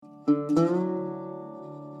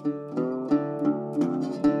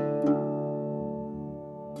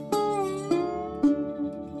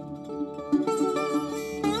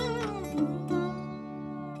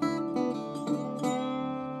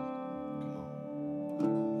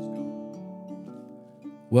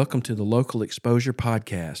Welcome to the Local Exposure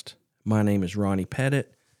Podcast. My name is Ronnie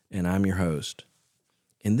Pettit, and I'm your host.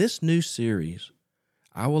 In this new series,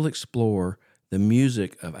 I will explore the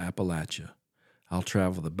music of Appalachia. I'll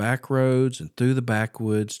travel the back roads and through the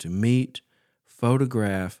backwoods to meet,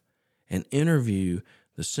 photograph, and interview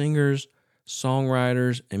the singers,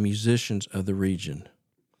 songwriters, and musicians of the region.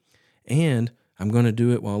 And I'm going to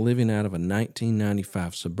do it while living out of a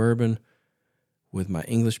 1995 Suburban with my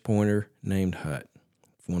English pointer named Hut.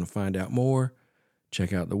 If you want to find out more,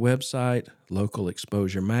 check out the website,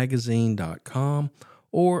 localexposuremagazine.com,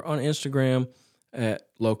 or on Instagram at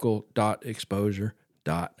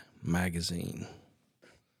local.exposure.magazine.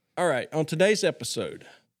 All right, on today's episode,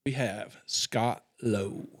 we have Scott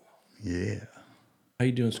Lowe. Yeah. How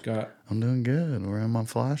you doing, Scott? I'm doing good. We're in my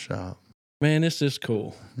fly shop. Man, this is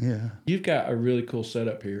cool. Yeah. You've got a really cool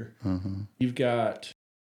setup here. Uh-huh. You've got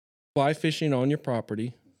fly fishing on your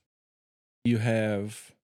property. You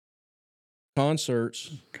have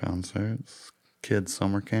concerts, kids'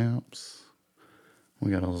 summer camps.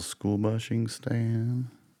 We got a little school bus you can stay in.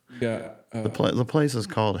 you got The place is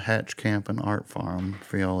called Hatch Camp and Art Farm,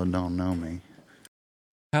 for y'all that don't know me.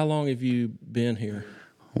 How long have you been here?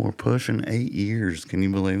 We're pushing 8 years. Can you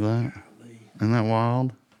believe that? Isn't that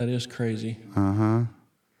wild? That is crazy. Uh-huh.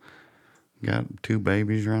 Got 2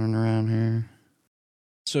 babies running around here.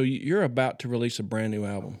 So you're about to release a brand new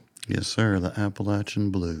album. Yes, sir. The Appalachian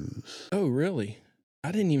Blues. Oh, really?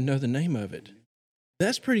 I didn't even know the name of it.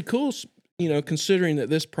 That's pretty cool, considering that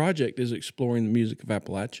this project is exploring the music of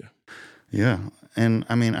Appalachia. Yeah. And,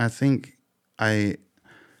 I think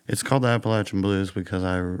it's called the Appalachian Blues because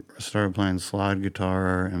I started playing slide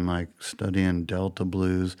guitar and, studying Delta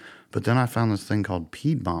blues. But then I found this thing called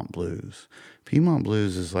Piedmont Blues. Piedmont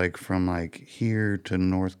Blues is, from, here to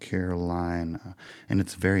North Carolina. And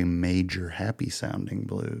it's very major, happy-sounding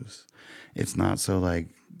blues. It's not so,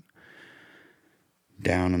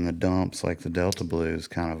 down in the dumps like the Delta blues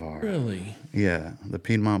kind of are. Really? Yeah. The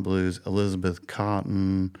Piedmont Blues, Elizabeth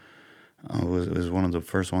Cotten was one of the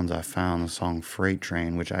first ones I found, the song Freight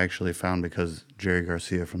Train, which I actually found because Jerry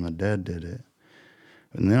Garcia from The Dead did it.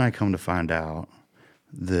 And then I come to find out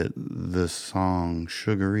that the song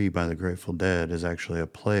Sugaree by the Grateful Dead is actually a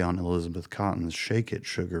play on Elizabeth Cotton's Shake It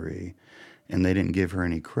Sugaree, and they didn't give her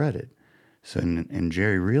any credit. So, and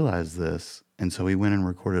Jerry realized this, and so he went and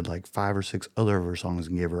recorded 5 or 6 other of her songs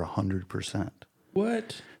and gave her 100%.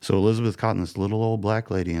 What? So Elizabeth Cotton, this little old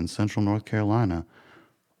black lady in central North Carolina,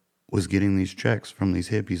 was getting these checks from these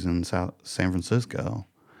hippies in San Francisco.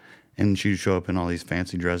 And she'd show up in all these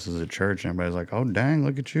fancy dresses at church, and everybody's like, "Oh, dang,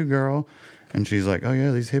 look at you, girl." And she's like, "Oh,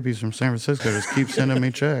 yeah, these hippies from San Francisco just keep sending me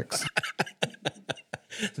checks."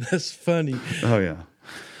 That's funny. Oh, yeah.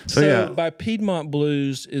 So yeah. by Piedmont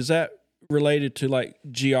Blues, is that related to,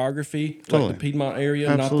 geography? Totally. Like the Piedmont area,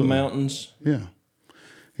 Absolutely. not the mountains? Yeah.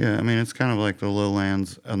 Yeah, it's kind of like the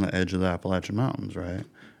lowlands on the edge of the Appalachian Mountains, right?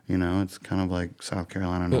 It's kind of like South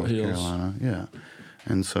Carolina, North Carolina. Yeah.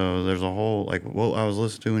 And so there's a whole, what I was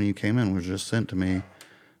listening to when you came in was just sent to me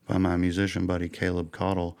by my musician buddy, Caleb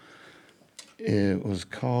Cottle. It was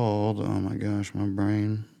called, oh my gosh, my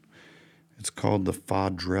brain. It's called the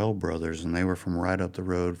Fodrell Brothers, and they were from right up the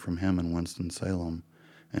road from him in Winston-Salem.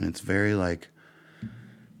 And it's very,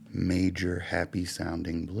 major,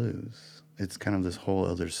 happy-sounding blues. It's kind of this whole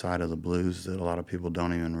other side of the blues that a lot of people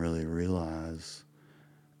don't even really realize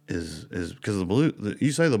is because the blues,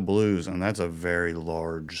 you say the blues, and that's a very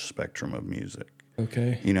large spectrum of music.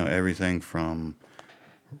 Okay. Everything from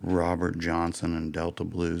Robert Johnson and Delta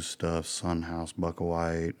blues stuff, Son House, Buck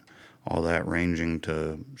White, all that, ranging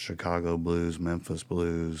to Chicago blues, Memphis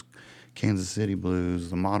blues, Kansas City blues,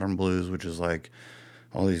 the modern blues, which is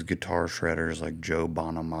all these guitar shredders like Joe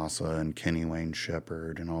Bonamassa and Kenny Wayne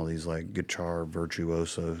Shepherd and all these guitar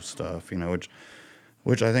virtuoso stuff,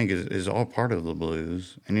 which I think is all part of the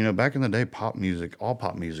blues. And, back in the day, all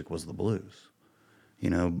pop music was the blues.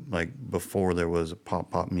 Before there was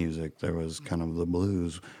pop music, there was kind of the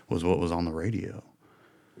blues was what was on the radio.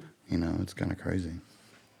 It's kind of crazy.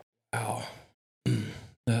 Wow.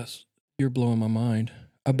 You're blowing my mind.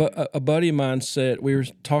 A buddy of mine said, we were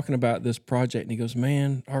talking about this project, and he goes,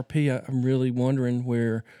 "Man, RP, I'm really wondering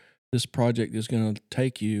where this project is going to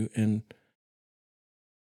take you." And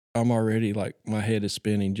I'm already my head is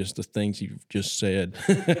spinning just the things you've just said.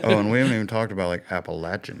 Oh, and we haven't even talked about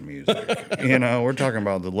Appalachian music. We're talking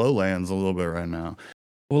about the lowlands a little bit right now.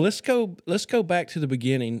 Well, let's go back to the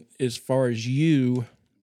beginning as far as you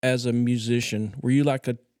as a musician. Were you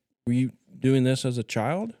doing this as a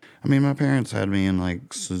child? I mean, my parents had me in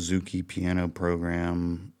like Suzuki piano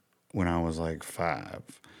program when I was like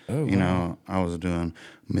 5. Oh, You wow. know, I was doing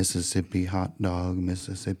Mississippi hot dog,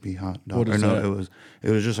 Mississippi hot dog. What Or is no, that?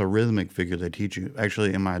 it was just a rhythmic figure they teach you.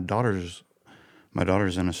 Actually, in my daughter's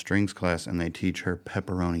in a strings class and they teach her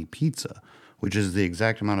pepperoni pizza, which is the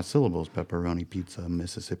exact amount of syllables. Pepperoni pizza,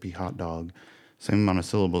 Mississippi hot dog, same amount of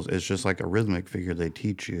syllables. It's just like a rhythmic figure they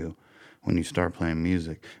teach you when you start playing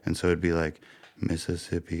music. And so it'd be like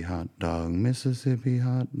Mississippi hot dog, Mississippi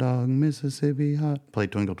hot dog, Mississippi hot. Play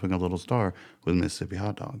Twinkle Twinkle Little Star with Mississippi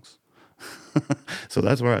hot dogs. So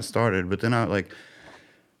that's where I started. But then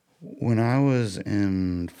when I was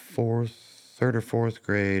in third or fourth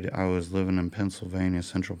grade, I was living in Pennsylvania,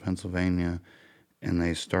 central Pennsylvania, and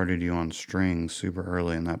they started you on strings super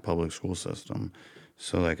early in that public school system.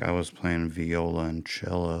 So like I was playing viola and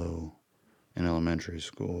cello in elementary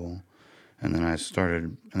school. And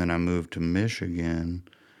then I moved to Michigan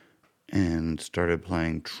and started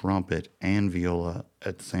playing trumpet and viola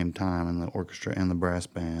at the same time in the orchestra and the brass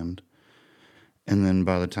band. And then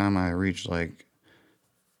by the time I reached I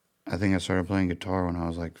think I started playing guitar when I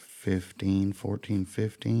was like 14,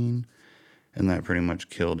 15. And that pretty much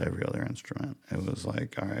killed every other instrument. It was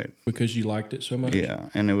like, all right. Because you liked it so much? Yeah.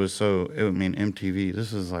 And it was MTV,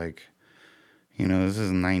 this is like, this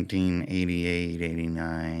is 1988,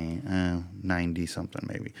 89, 90 something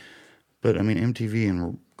maybe. But I mean, MTV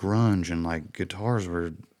and grunge and like guitars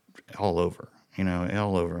were all over,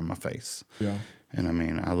 all over in my face. Yeah. And I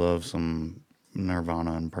mean, I love some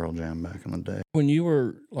Nirvana and Pearl Jam back in the day. When you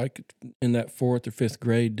were like in that 4th or 5th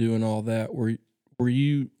grade doing all that, were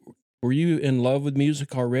you in love with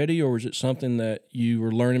music already, or was it something that you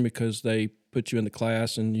were learning because they put you in the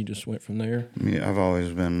class and you just went from there? Yeah, I've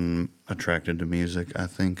always been attracted to music. I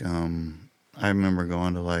think I remember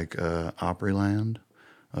going to like Opryland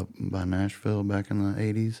up by Nashville back in the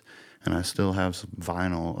 80s, and I still have some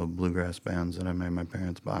vinyl of bluegrass bands that I made my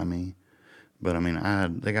parents buy me. But I mean,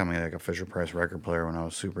 they got me like a Fisher-Price record player when I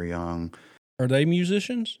was super young. Are they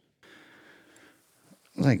musicians?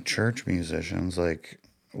 Like church musicians, like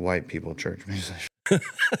white people church musicians.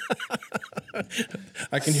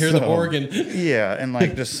 I can hear the organ. Yeah, and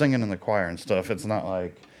like just singing in the choir and stuff. It's not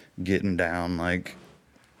like getting down like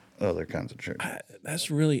other kinds of church.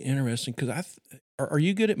 That's really interesting because are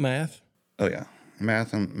you good at math? Oh yeah,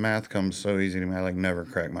 math comes so easy to me. I like never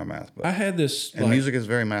crack my math book. I had this, and music is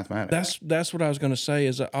very mathematical. That's what I was going to say.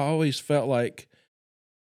 Is I always felt like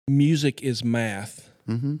music is math.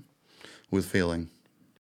 Mm-hmm. With feeling.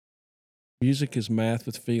 Music is math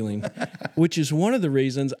with feeling, which is one of the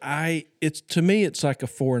reasons to me, it's like a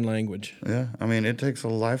foreign language. Yeah. I mean, it takes a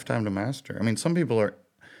lifetime to master. I mean, some people are,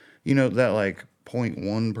 that like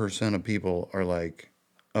 0.1% of people are like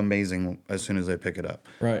amazing as soon as they pick it up.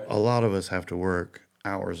 Right. A lot of us have to work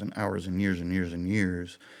hours and hours and years and years and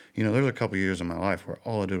years. There's a couple years in my life where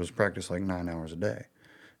all I did was practice like 9 hours a day.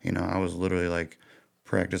 I was literally like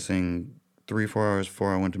practicing 3-4 hours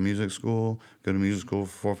before I went to music school, go to music school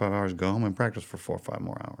for 4 or 5 hours, go home and practice for 4 or 5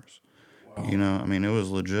 more hours. Wow. I mean, it was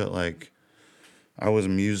legit like I was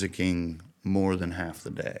musicking more than half the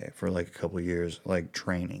day for like a couple of years, like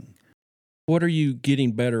training. What are you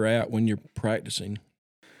getting better at when you're practicing?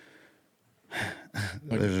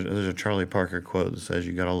 There's a Charlie Parker quote that says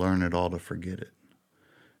you got to learn it all to forget it.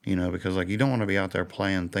 Because like you don't want to be out there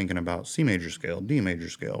playing thinking about C major scale, D major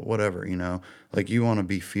scale, whatever, like you want to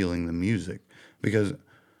be feeling the music because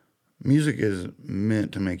music is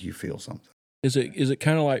meant to make you feel something. Is it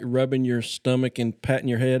kind of like rubbing your stomach and patting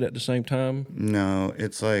your head at the same time? No,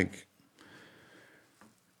 it's like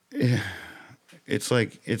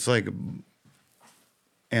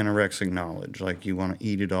anorexic knowledge. Like you want to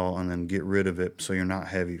eat it all and then get rid of it so you're not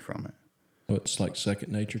heavy from it. So it's like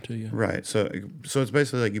second nature to you. Right. So it's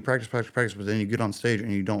basically like you practice, but then you get on stage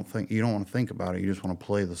and you don't want to think about it. You just want to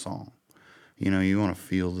play the song. You want to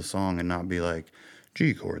feel the song and not be like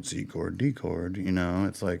G chord, C chord, D chord.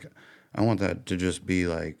 It's like I want that to just be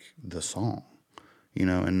like the song,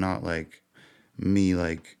 and not like me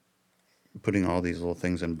like putting all these little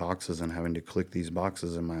things in boxes and having to click these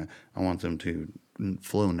boxes I want them to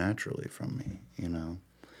flow naturally from me,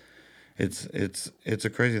 It's a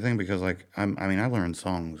crazy thing because like I learn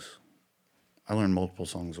multiple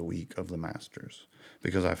songs a week of the masters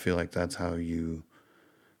because I feel like that's how you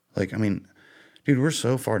dude, we're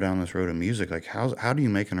so far down this road of music. Like how do you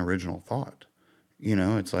make an original thought?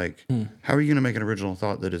 It's like how are you going to make an original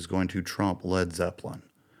thought that is going to trump Led Zeppelin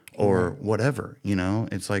or whatever,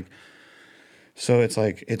 It's like So it's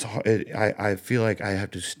like I feel like I have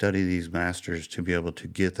to study these masters to be able to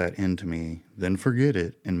get that into me, then forget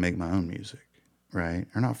it and make my own music, right?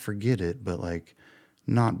 Or not forget it, but like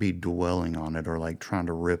not be dwelling on it or like trying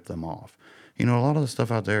to rip them off. You know, a lot of the stuff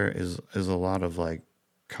out there is a lot of like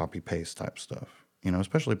copy paste type stuff. You know,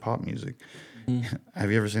 especially pop music. Mm.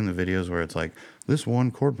 Have you ever seen the videos where it's like this one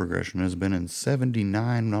chord progression has been in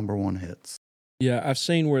 79 number one hits? Yeah, I've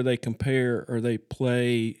seen where they compare or they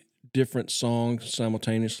play different songs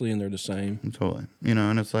simultaneously and they're the same. Totally. You know,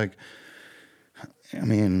 and it's like, I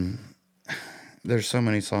mean, there's so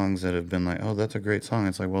many songs that have been like, oh, that's a great song.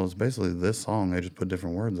 It's like, well, it's basically this song. They just put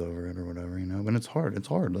different words over it or whatever, you know. But it's hard. It's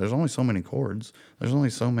hard. There's only so many chords. There's only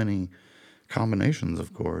so many combinations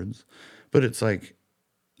of chords. But it's like,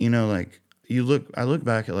 you know, like I look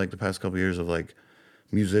back at like the past couple years of like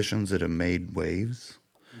musicians that have made waves,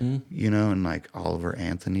 you know, and like Oliver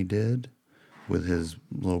Anthony did with his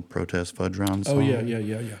little protest fudge round song. Oh,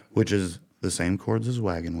 yeah. Which is the same chords as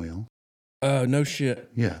Wagon Wheel. No shit.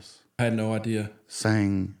 Yes. I had no idea.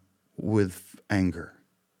 Sang with anger,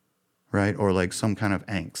 right? Or like some kind of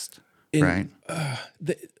angst, right?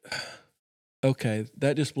 Okay,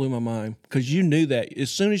 that just blew my mind because you knew that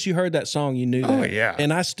as soon as you heard that song, you knew that. Oh, yeah.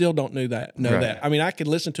 And I still don't know that. Right. I mean, I could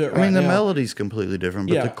listen to it I mean, the now. melody's completely different,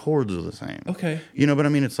 but Yeah. the chords are the same. Okay. You know, but I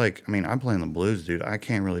mean, it's like, I mean, I'm playing the blues, dude. I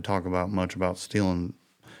can't really talk about much about stealing.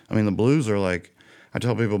 I mean, the blues are like, I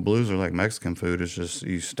tell people blues are like Mexican food. It's just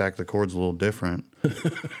you stack the chords a little different.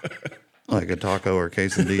 Like a taco or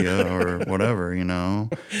quesadilla or whatever, you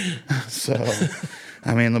know? So,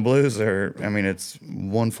 I mean, the blues are, I mean, it's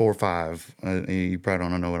 1-4-5. You probably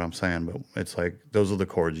don't know what I'm saying, but it's like, those are the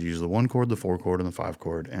chords. You use the 1 chord, the 4 chord, and the 5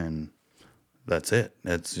 chord, and that's it.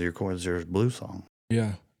 That's your chords, your blues song.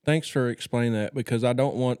 Yeah. Thanks for explaining that because I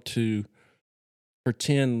don't want to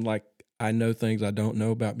pretend like I know things I don't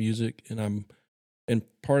know about music. And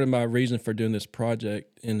part of my reason for doing this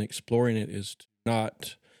project and exploring it is to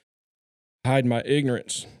not hide my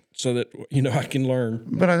ignorance so that, you know, I can learn.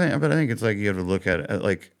 But I think it's like you have to look at it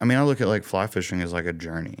like, I mean, I look at like fly fishing as like a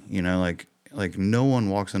journey, you know, like no one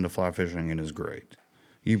walks into fly fishing and is great.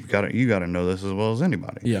 You got to know this as well as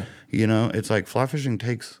anybody. Yeah. You know, it's like fly fishing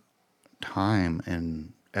takes time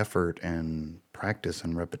and effort and practice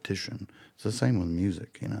and repetition. It's the same with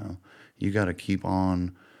music, you know. You got to keep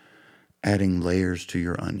on adding layers to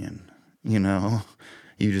your onion, you know.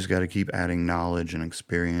 You just got to keep adding knowledge and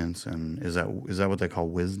experience, and is that what they call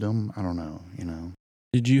wisdom? I don't know, you know.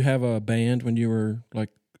 Did you have a band when you were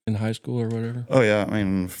like in high school or whatever? Oh yeah, I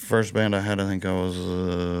mean, first band I had, I think I was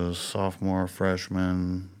a sophomore,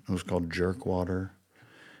 freshman. It was called Jerkwater.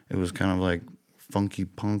 It was kind of like funky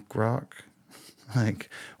punk rock. Like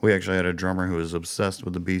we actually had a drummer who was obsessed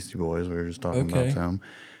with the Beastie Boys. We were just talking about them.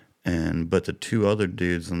 But the two other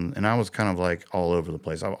dudes, and I was kind of like all over the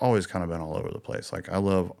place. I've always kind of been all over the place. Like I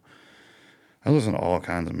listen to all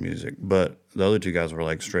kinds of music, but the other two guys were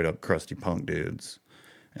like straight up crusty punk dudes.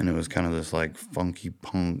 And it was kind of this like funky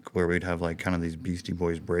punk where we'd have like kind of these Beastie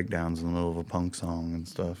Boys breakdowns in the middle of a punk song and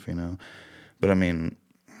stuff, you know. But I mean,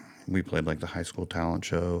 we played like the high school talent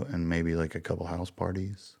show and maybe like a couple house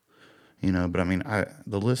parties, you know. But I mean,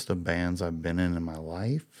 the list of bands I've been in my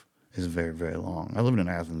life is very, very long. I lived in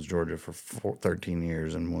Athens, Georgia for 13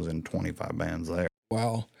 years and was in 25 bands there.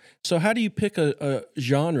 Wow. So how do you pick a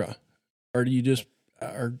genre? Or do you just,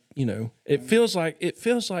 or, you know, it feels like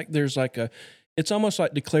there's like it's almost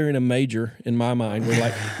like declaring a major in my mind where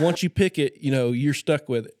like once you pick it, you know, you're stuck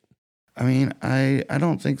with it. I mean, I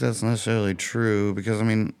don't think that's necessarily true because I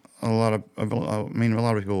mean, a lot of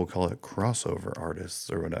people will call it crossover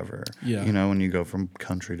artists or whatever. Yeah. You know, when you go from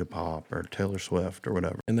country to pop or Taylor Swift or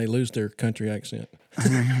whatever. And they lose their country accent.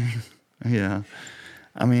 Yeah.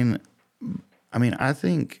 I mean, I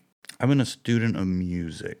think I've been a student of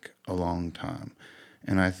music a long time.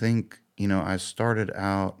 And I think, you know, I started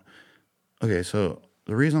out, okay, so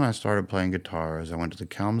the reason I started playing guitar is I went to the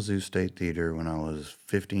Kalamazoo State Theater when I was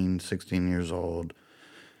 15, 16 years old.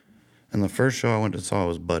 And the first show I went to saw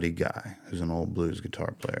was Buddy Guy, who's an old blues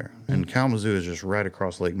guitar player. And Kalamazoo is just right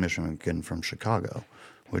across Lake Michigan from Chicago,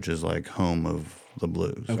 which is like home of the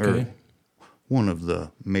blues. Okay. Or one of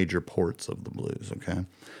the major ports of the blues, okay?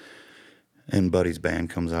 And Buddy's band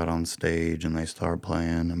comes out on stage and they start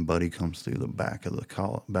playing, and Buddy comes through the back of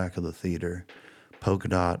the theater, polka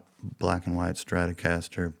dot black and white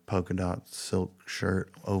Stratocaster, polka dot silk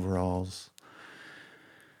shirt, overalls.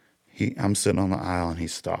 I'm sitting on the aisle and he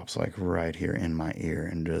stops like right here in my ear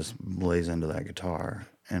and just lays into that guitar,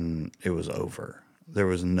 and it was over. There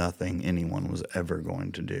was nothing anyone was ever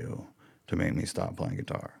going to do to make me stop playing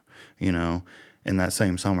guitar, you know? in that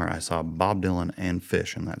same summer, I saw Bob Dylan and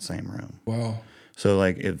Fish in that same room. Wow. So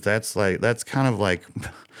like, if that's kind of like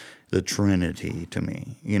the Trinity to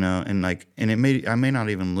me, you know, and I may not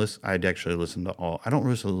even listen. I'd actually listen to all. I don't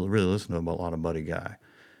really listen to a lot of Buddy Guy.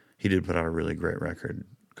 He did put out a really great record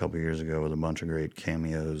a couple years ago with a bunch of great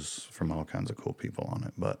cameos from all kinds of cool people on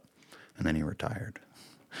it. And then he retired.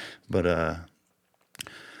 But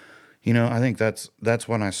you know, I think that's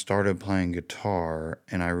when I started playing guitar,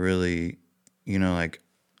 and I really, you know, like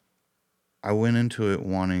I went into it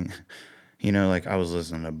wanting. You know, like I was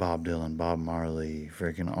listening to Bob Dylan, Bob Marley,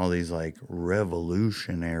 freaking all these like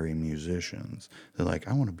revolutionary musicians. They're like,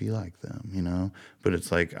 I want to be like them, you know? But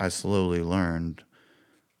it's like I slowly learned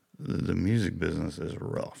the music business is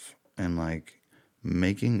rough. And like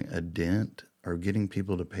making a dent or getting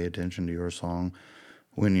people to pay attention to your song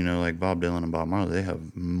when, you know, like Bob Dylan and Bob Marley, they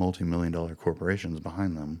have multi-million-dollar corporations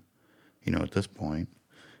behind them, you know, at this point,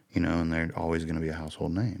 you know, and they're always going to be a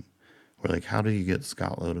household name. Or like, how do you get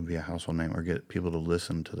Scott Lowe to be a household name or get people to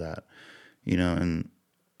listen to that, you know?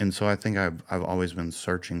 And so I think I've always been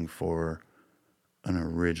searching for an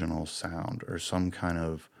original sound or some kind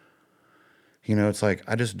of, you know, it's like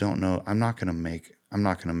I just don't know. I'm not gonna make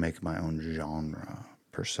my own genre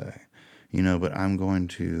per se, you know, but I'm going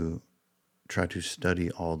to try to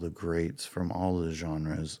study all the greats from all the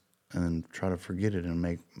genres and try to forget it and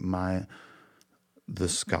make the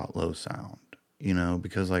Scott Lowe sound, you know,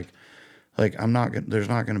 because like there's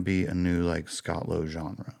not going to be a new like Scott Lowe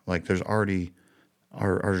genre. Like there's already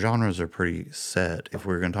our genres are pretty set. If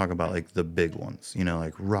we're going to talk about like the big ones, you know,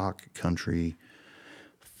 like rock, country,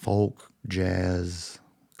 folk, jazz,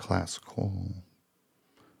 classical.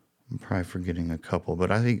 I'm probably forgetting a couple, but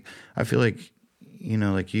I feel like, you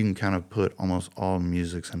know, like you can kind of put almost all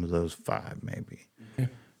musics into those 5 maybe. Yeah.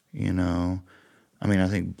 You know, I mean, I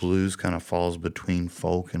think blues kind of falls between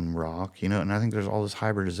folk and rock, you know, and I think there's all this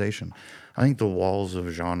hybridization. I think the walls of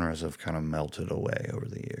genres have kind of melted away over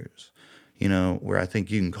the years, you know, where I think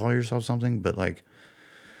you can call yourself something, but like,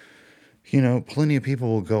 you know, plenty of people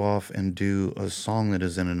will go off and do a song that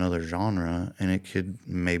is in another genre, and it could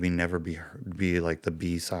maybe never be like the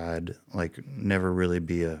B-side, like never really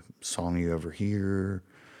be a song you ever hear.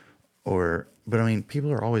 But I mean,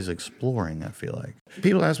 people are always exploring, I feel like.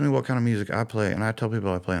 People ask me what kind of music I play, and I tell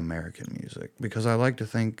people I play American music because I like to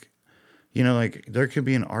think, you know, like there could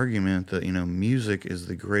be an argument that, you know, music is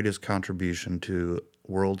the greatest contribution to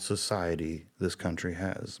world society this country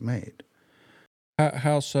has made.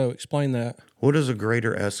 How so? Explain that. What is a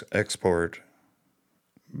greater export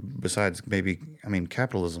besides maybe, I mean,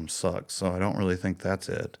 capitalism sucks, so I don't really think that's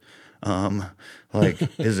it.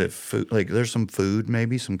 Like, is it food? Like, there's some food,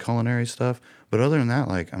 maybe some culinary stuff, but other than that,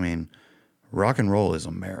 like, I mean, rock and roll is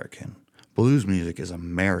American. Blues music is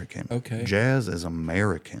American. Okay. Jazz is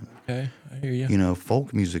American. Okay, I hear you. You know,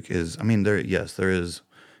 folk music is, I mean, there is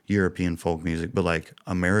European folk music, but like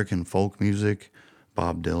American folk music,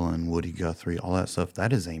 Bob Dylan, Woody Guthrie, all that stuff,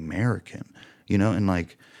 that is American, you know, and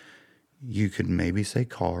like, you could maybe say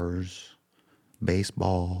Cars,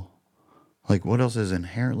 baseball. Like, what else is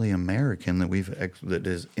inherently American that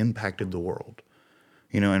has impacted the world?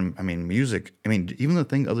 You know, and I mean, music. I mean, even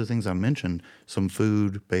other things I mentioned, some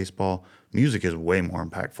food, baseball, music is way more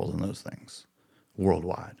impactful than those things,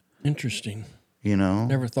 worldwide. Interesting. You know,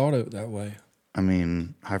 Never thought of it that way. I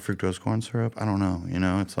mean, high fructose corn syrup. I don't know. You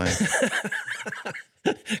know, it's like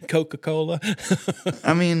Coca-Cola.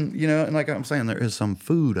 I mean, you know, and like I'm saying, there is some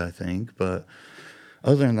food, I think, but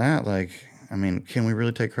other than that, like, I mean, can we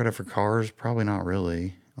really take credit for Cars? Probably not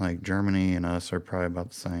really. Like, Germany and us are probably about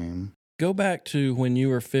the same. Go back to when you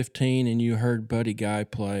were 15 and you heard Buddy Guy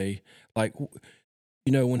play. Like,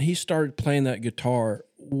 you know, when he started playing that guitar,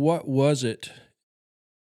 what was it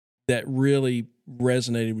that really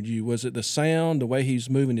resonated with you? Was it the sound, the way he's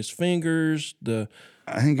moving his fingers,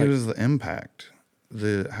 I think it was the impact,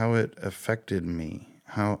 how it affected me,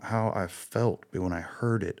 how I felt when I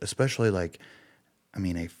heard it, especially like, I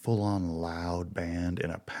mean, a full-on loud band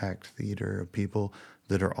in a packed theater of people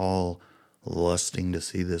that are all lusting to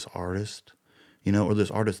see this artist, you know, or this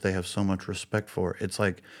artist they have so much respect for. It's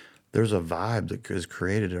like there's a vibe that is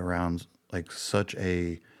created around like such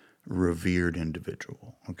a revered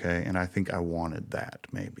individual, okay? And I think I wanted that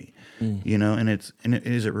maybe, you know, and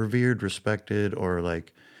is it revered, respected, or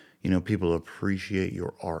like, you know, people appreciate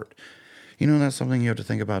your art? You know, that's something you have to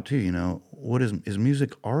think about too, you know. What is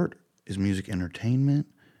music art? Is music entertainment?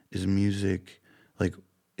 Is music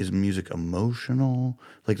emotional?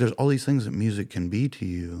 Like, there's all these things that music can be to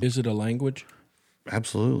you. is it a language?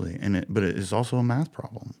 Absolutely. But it is also a math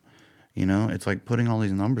problem. You know, it's like putting all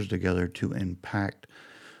these numbers together to impact.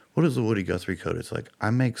 What is the Woody Guthrie code? It's like, I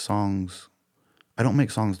make songs I don't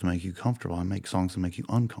make songs to make you comfortable. I make songs to make you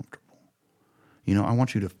uncomfortable. You know, I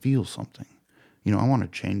want you to feel something. You know, I want to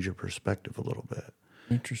change your perspective a little bit.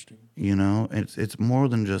 Interesting. You know, it's more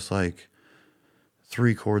than just like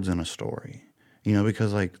 3 chords in a story. You know,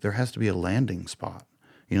 because like there has to be a landing spot.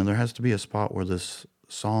 You know, there has to be a spot where this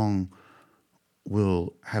song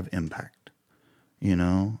will have impact. You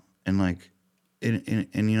know, and like, and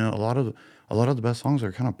you know, a lot of the best songs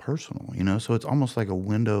are kind of personal. You know, so it's almost like a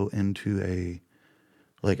window into a,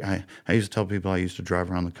 like I used to tell people I used to drive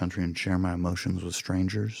around the country and share my emotions with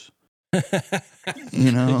strangers.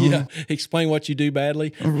 You know, Yeah. Explain what you do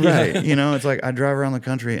badly. right? Yeah. You know, it's like I drive around the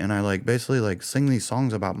country and I like basically like sing these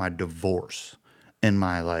songs about my divorce and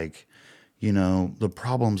my like, you know, the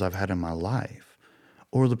problems I've had in my life,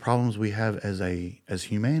 or the problems we have as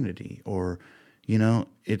humanity, or, you know,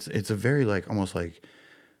 it's a very like almost like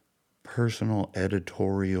personal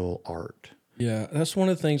editorial art. Yeah, that's one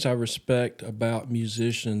of the things I respect about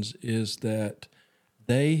musicians is that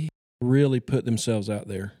they really put themselves out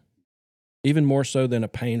there, even more so than a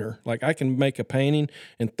painter. Like I can make a painting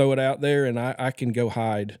and throw it out there and I can go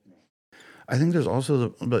hide. I think there's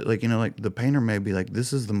also but like, you know, like the painter may be like,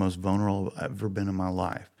 this is the most vulnerable I've ever been in my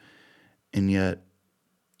life. And yet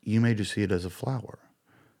you may just see it as a flower,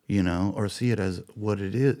 you know, or see it as what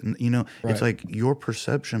it is. And, you know, it's Right. like your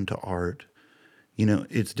perception to art, you know,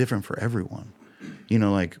 it's different for everyone. You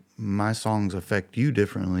know, like my songs affect you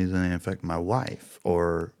differently than they affect my wife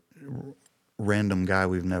or random guy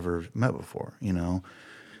we've never met before, you know?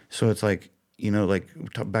 So it's like, you know, like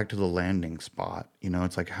back to the landing spot, you know,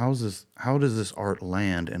 it's like, how does this art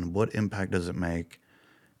land and what impact does it make?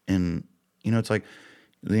 And, you know, it's like,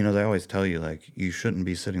 you know, they always tell you like, you shouldn't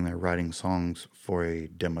be sitting there writing songs for a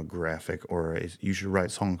demographic you should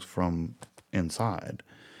write songs from inside,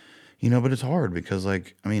 you know, but it's hard because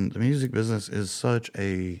like, I mean, the music business is such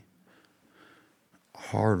a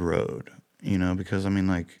hard road, you know, because I mean,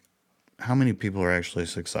 like, how many people are actually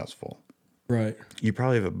successful? Right. You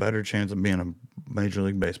probably have a better chance of being a Major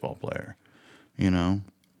League Baseball player, you know,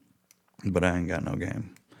 but I ain't got no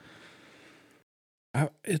game.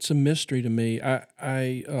 It's a mystery to me.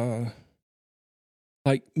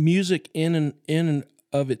 Like music in and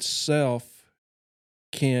of itself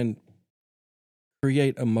can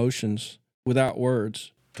create emotions without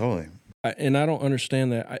words. Totally. And I don't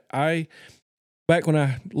understand that. I back when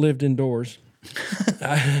I lived indoors,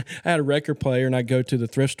 I had a record player, and I'd go to the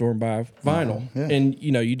thrift store and buy vinyl. Yeah. And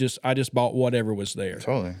you know, I just bought whatever was there.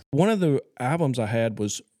 Totally. One of the albums I had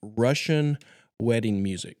was Russian wedding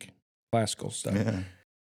music, classical stuff. Yeah.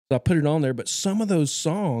 So I put it on there, but some of those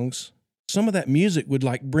songs, some of that music would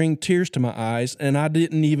like bring tears to my eyes, and I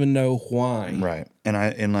didn't even know why. Right.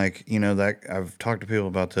 And like, you know, that I've talked to people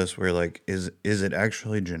about this where like, is it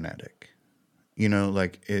actually genetic? You know,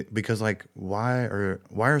 like because like, why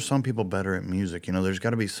are some people better at music? You know, there's got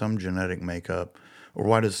to be some genetic makeup, or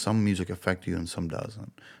why does some music affect you and some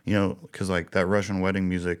doesn't? You know, because like that Russian wedding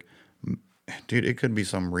music, dude, it could be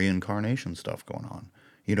some reincarnation stuff going on.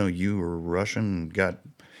 You know, you were Russian, got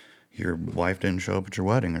your wife didn't show up at your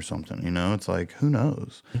wedding or something. You know, it's like, who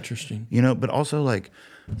knows? Interesting. You know, but also like,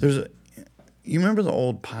 you remember the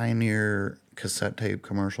old Pioneer cassette tape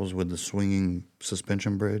commercials with the swinging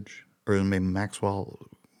suspension bridge, or maybe Maxwell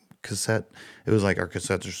cassette? It was like, our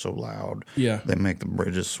cassettes are so loud, Yeah. they make the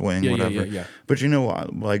bridges swing, Yeah, whatever. yeah. But you know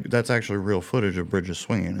what? Like, that's actually real footage of bridges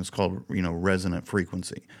swinging. It's called, you know, resonant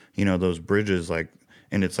frequency. You know, those bridges, like,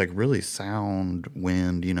 and it's like really sound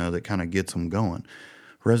wind, you know, that kind of gets them going.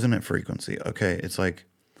 Resonant frequency. Okay, it's like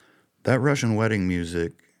that Russian wedding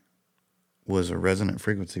music was a resonant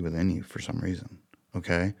frequency within you for some reason.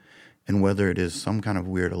 Okay? And whether it is some kind of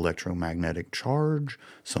weird electromagnetic charge,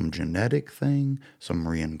 some genetic thing, some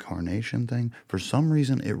reincarnation thing, for some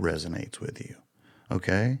reason it resonates with you.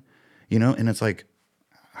 Okay? You know, and it's like,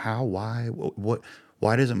 how, why,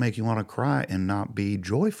 why does it make you want to cry and not be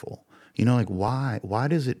joyful? You know, like why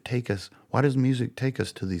does music take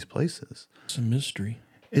us to these places? It's a mystery.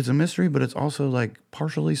 It's a mystery, but it's also like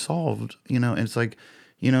partially solved, you know. And it's like,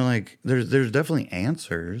 you know, like there's definitely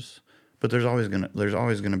answers, but there's always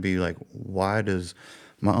gonna be like, why does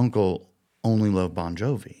my uncle only love Bon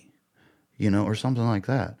Jovi, you know, or something like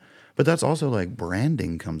that. But that's also like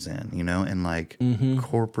branding comes in, you know, and like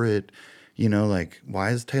corporate, you know, like,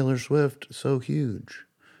 why is Taylor Swift so huge?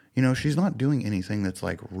 You know, she's not doing anything that's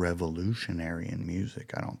like revolutionary in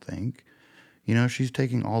music, I don't think. You know, she's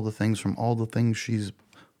taking all the things from all the things she's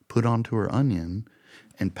put onto her onion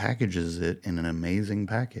and packages it in an amazing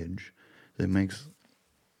package that makes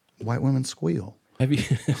white women squeal. Have you?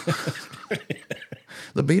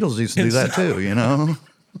 The Beatles used to do that too, you know?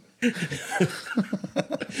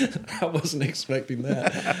 I wasn't expecting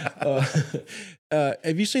that.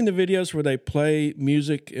 Have you seen the videos where they play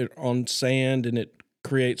music on sand and it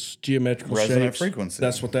creates geometrical Resonant shapes? frequency.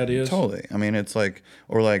 That's what that is? Totally. I mean, it's like,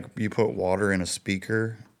 or like you put water in a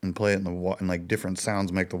speaker and play it in the water, and like different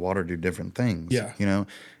sounds make the water do different things. Yeah. You know,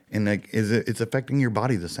 and like, it's affecting your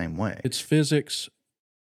body the same way. It's physics.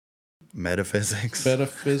 Metaphysics.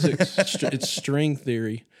 It's string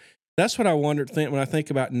theory. That's what I wondered when I think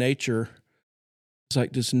about nature. It's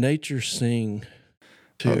like, does nature sing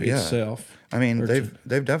to itself? I mean,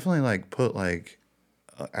 they've definitely like put like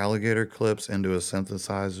alligator clips into a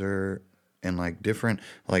synthesizer, and like different,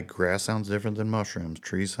 like grass sounds different than mushrooms,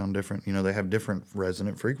 trees sound different. You know, they have different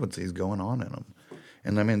resonant frequencies going on in them.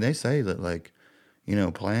 And I mean, they say that like, you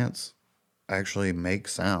know, plants actually make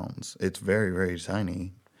sounds. It's very, very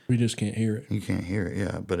tiny. We just can't hear it. You can't hear it,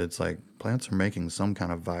 yeah. But it's like plants are making some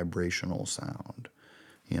kind of vibrational sound,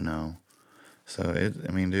 you know? So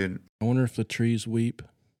I mean, dude. I wonder if the trees weep.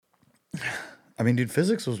 I mean, dude,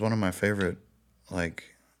 physics was one of my favorite, like,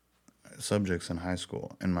 subjects in high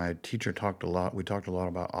school. And my teacher talked a lot. We talked a lot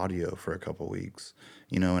about audio for a couple weeks,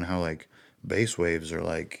 you know, and how, like, bass waves are,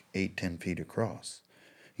 like, 8-10 feet across.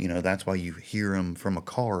 You know, that's why you hear them from a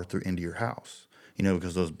car through into your house, you know,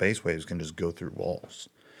 because those bass waves can just go through walls.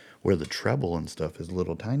 Where the treble and stuff is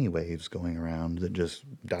little tiny waves going around that just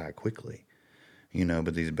die quickly, you know,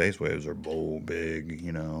 but these bass waves are big,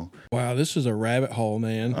 you know. Wow, this is a rabbit hole,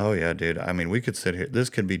 man. Oh, yeah, dude. I mean, we could sit here.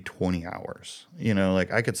 This could be 20 hours, you know,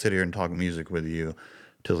 like I could sit here and talk music with you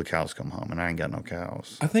till the cows come home, and I ain't got no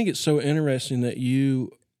cows. I think it's so interesting that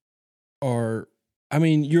you are, I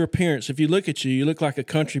mean, your appearance, if you look at you, you look like a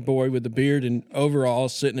country boy with a beard and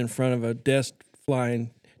overalls sitting in front of a desk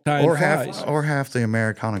tying flies. Or half the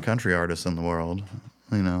Americana country artists in the world.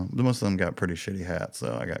 You know, most of them got pretty shitty hats,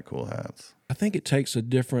 so I got cool hats. I think it takes a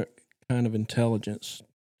different kind of intelligence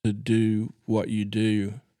to do what you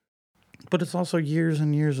do. But it's also years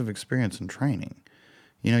and years of experience and training.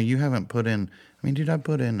 You know, you haven't put in, I mean, dude, I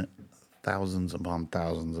put in thousands upon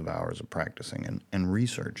thousands of hours of practicing and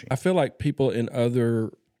researching. I feel like people in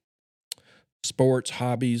other sports,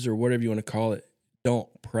 hobbies, or whatever you want to call it, don't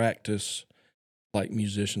practice like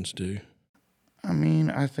musicians do. I mean,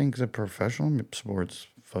 I think the professional sports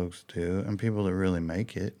folks do, and people that really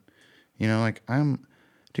make it. You know, like I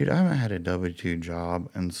haven't had a W-2 job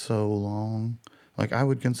in so long. Like, I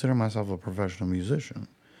would consider myself a professional musician.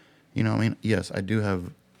 You know, I mean, yes, I do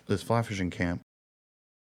have this fly fishing camp,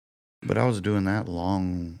 but I was doing that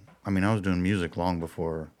long. I mean, I was doing music long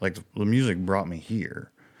before, like, the music brought me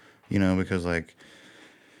here, you know, because, like,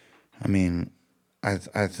 I mean, I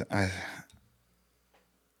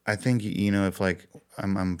think, you know, if like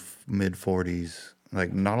I'm mid 40s,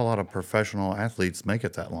 like not a lot of professional athletes make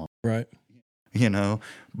it that long. Right. You know,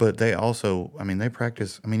 but they also, I mean, they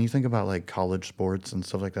practice. I mean, you think about like college sports and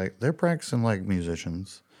stuff like that. They're practicing like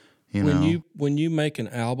musicians, you know. When you make an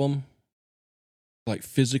album, like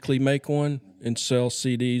physically make one and sell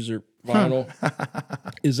CDs or vinyl,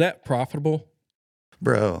 is that profitable?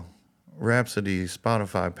 Bro, Rhapsody,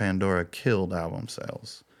 Spotify, Pandora killed album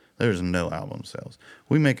sales. There's no album sales.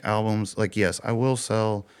 We make albums, like, yes, I will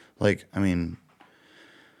sell, like, I mean,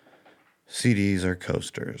 CDs are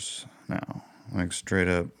coasters now. Like, straight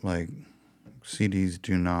up, like, CDs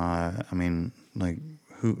do not, I mean, like,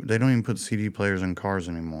 they don't even put CD players in cars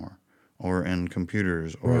anymore or in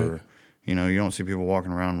computers or, right. You know, you don't see people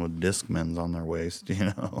walking around with Discmans on their waist, you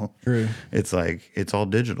know. True. It's like, it's all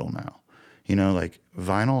digital now. You know, like,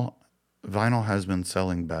 vinyl has been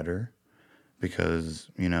selling better.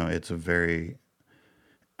 Because, you know, it's a very,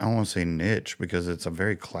 I don't want to say niche, because it's a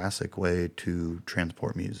very classic way to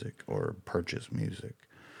transport music or purchase music.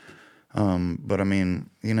 But I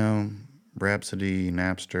mean, you know, Rhapsody,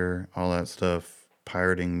 Napster, all that stuff,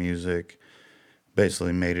 pirating music,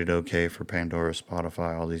 basically made it okay for Pandora,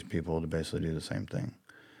 Spotify, all these people to basically do the same thing.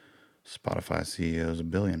 Spotify CEO is a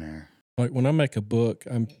billionaire. Like when I make a book,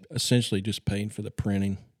 I'm essentially just paying for the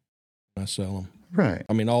printing when I sell them. Right.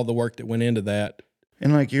 I mean, all the work that went into that.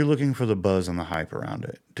 And like you're looking for the buzz and the hype around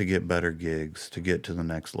it to get better gigs, to get to the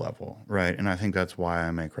next level, right? And I think that's why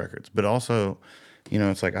I make records. But also, you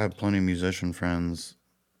know, it's like I have plenty of musician friends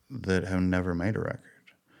that have never made a record,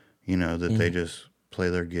 you know, that they just play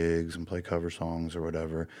their gigs and play cover songs or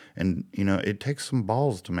whatever. And, you know, it takes some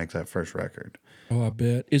balls to make that first record. Oh, I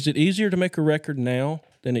bet. Is it easier to make a record now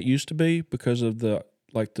than it used to be because of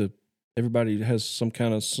everybody has some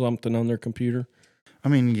kind of something on their computer? I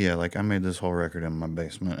mean, yeah, like I made this whole record in my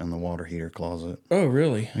basement in the water heater closet. Oh,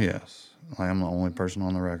 really? Yes. I'm the only person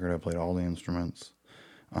on the record. I played all the instruments.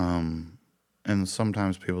 And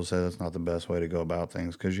sometimes people say that's not the best way to go about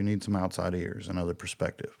things because you need some outside ears and other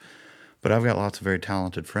perspective. But I've got lots of very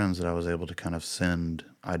talented friends that I was able to kind of send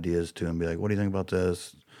ideas to and be like, what do you think about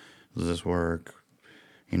this? Does this work?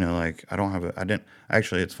 You know, like I didn't,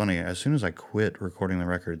 actually, it's funny. As soon as I quit recording the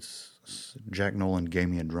records, Jack Nolan gave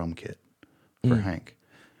me a drum kit for Hank.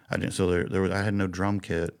 I didn't, so I had no drum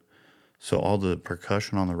kit. So all the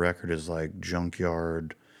percussion on the record is like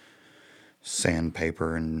junkyard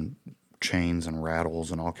sandpaper and chains and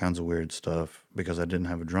rattles and all kinds of weird stuff because I didn't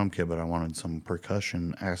have a drum kit, but I wanted some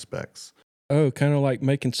percussion aspects. Oh, kind of like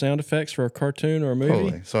making sound effects for a cartoon or a movie?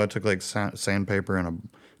 Totally. So I took like sandpaper and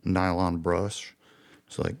a nylon brush.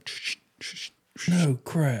 So like, No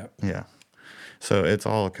crap. yeah. So it's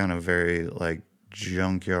all kind of very like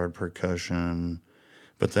junkyard percussion.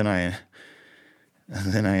 But then I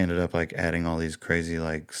ended up like adding all these crazy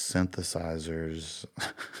like synthesizers.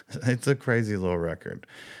 It's a crazy little record.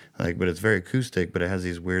 Like, but it's very acoustic, but it has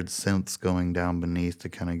these weird synths going down beneath to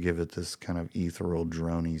kind of give it this kind of ethereal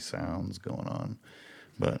droney sounds going on.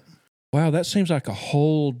 But wow, that seems like a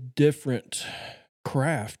whole different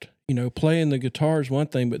craft. You know, playing the guitar is one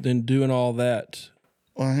thing, but then doing all that.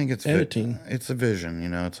 Well, I think it's editing. It's a vision, you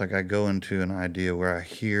know. It's like I go into an idea where I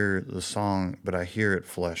hear the song, but I hear it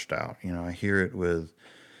fleshed out. You know, I hear it with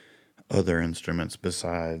other instruments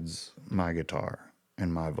besides my guitar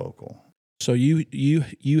and my vocal. So you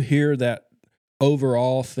hear that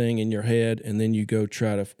overall thing in your head, and then you go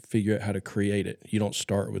try to figure out how to create it. You don't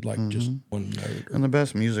start with like just one note. And the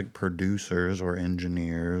best music producers or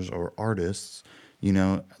engineers or artists, you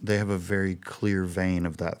know, they have a very clear vein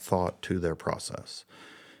of that thought to their process.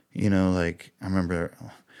 You know, like I remember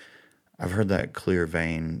I've heard that clear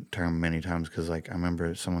vein term many times because like I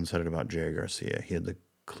remember someone said it about Jerry Garcia. He had the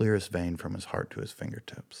clearest vein from his heart to his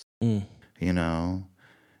fingertips. You know?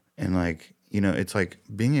 And like, you know, it's like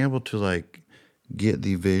being able to like get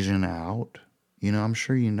the vision out, you know, I'm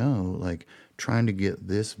sure you know, like trying to get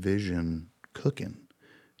this vision cooking,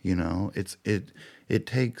 you know, it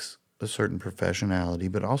takes a certain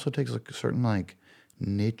professionality, but also takes like a certain like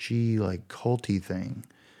niche-y, like culty thing,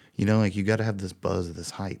 you know, like you got to have this buzz,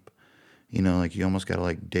 this hype, you know, like you almost got to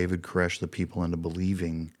like David Koresh the people into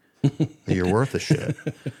believing that you're worth a shit,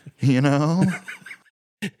 you know?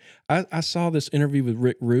 I saw this interview with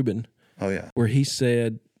Rick Rubin. Oh yeah. Where he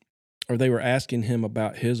said, or they were asking him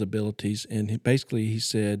about his abilities, and he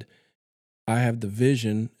said, I have the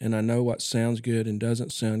vision and I know what sounds good and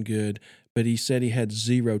doesn't sound good, but he said he had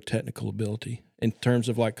zero technical ability in terms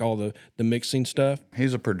of like all the mixing stuff.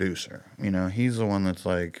 He's a producer, you know, he's the one that's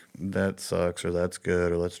like, that sucks or that's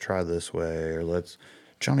good or let's try this way or let's,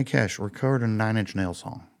 Johnny Cash, record a 9 Inch Nail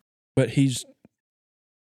song. But he's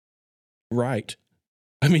right.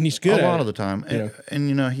 I mean, he's good a at lot it, of the time. you know. And,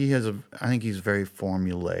 you know, I think he's very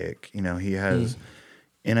formulaic. You know, he has,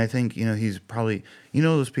 and I think, you know, he's probably, you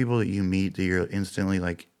know, those people that you meet that you're instantly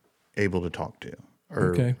like able to talk to.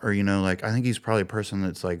 Or, you know, like, I think he's probably a person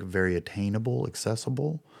that's like very attainable,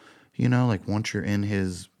 accessible. You know, like once you're in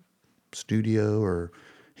his studio or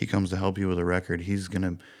he comes to help you with a record, he's going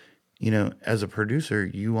to, you know, as a producer,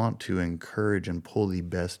 you want to encourage and pull the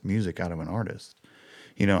best music out of an artist.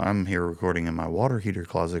 You know, I'm here recording in my water heater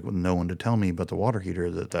closet with no one to tell me but the water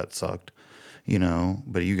heater that sucked, you know,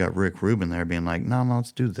 but you got Rick Rubin there being like, no,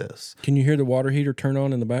 let's do this. Can you hear the water heater turn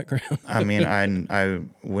on in the background? I mean,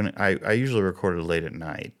 I usually recorded late at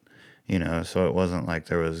night, you know, so it wasn't like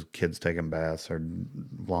there was kids taking baths or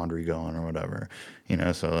laundry going or whatever, you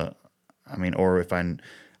know, so, I mean, or if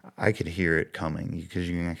I could hear it coming because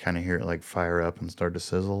you can kind of hear it like fire up and start to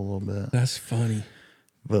sizzle a little bit. That's funny.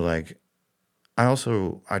 But like,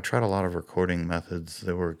 I tried a lot of recording methods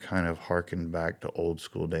that were kind of harkened back to old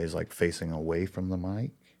school days, like facing away from the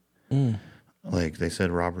mic. Like they said,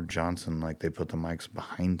 Robert Johnson, like they put the mics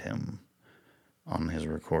behind him on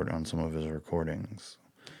some of his recordings,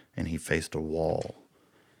 and he faced a wall,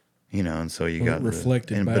 you know, and so you got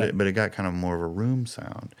reflected back. But it got kind of more of a room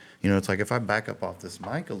sound. You know, it's like if I back up off this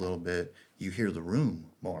mic a little bit, you hear the room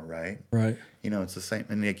more, right? Right. You know, it's the same.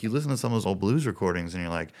 And like you listen to some of those old blues recordings, and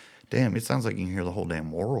you're like, damn, it sounds like you can hear the whole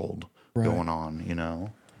damn world going on, you know?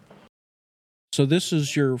 So this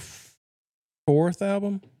is your fourth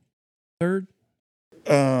album? Third?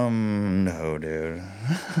 No, dude.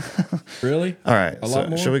 Really? All right. A lot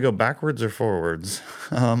more? Should we go backwards or forwards?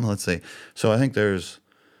 Let's see. So I think there's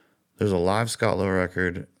a live Scott Lowe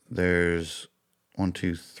record. There's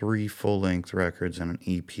 3 full-length records and an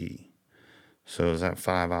EP. So is that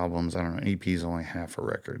 5 albums? I don't know. EP is only half a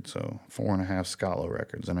record. So 4.5 Scott Lowe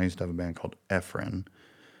records. And I used to have a band called Efren,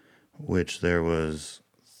 which there was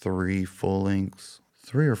 3 or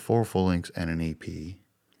 4 full lengths and an EP.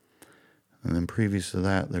 And then previous to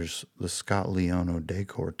that, there's the Scott Leono Day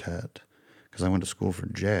Quartet, because I went to school for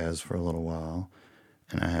jazz for a little while,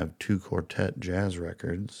 and I have 2 quartet jazz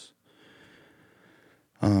records.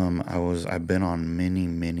 I've been on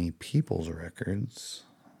many people's records.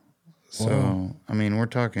 So, Wow. I mean, we're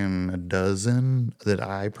talking a dozen that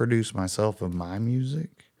I produce myself of my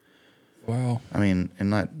music. Wow. I mean, in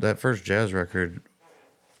that first jazz record,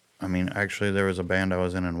 I mean, actually, there was a band I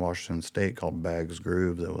was in Washington State called Bags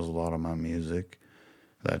Groove that was a lot of my music.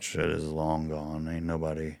 That shit is long gone. Ain't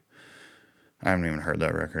nobody. I haven't even heard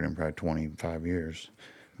that record in probably 25 years.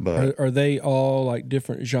 But Are they all like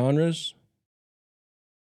different genres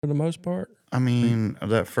for the most part? I mean,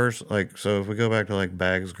 that first, like, so if we go back to like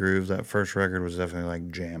Bags Groove, that first record was definitely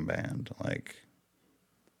like jam band, like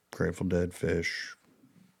Grateful Dead, Fish,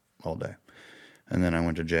 all day. And then I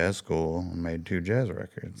went to jazz school and made 2 jazz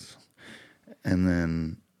records. And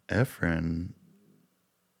then Efren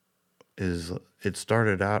it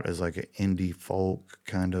started out as like an indie folk,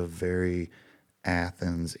 kind of very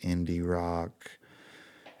Athens indie rock,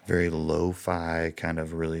 very lo-fi, kind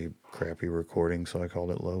of really crappy recording, so I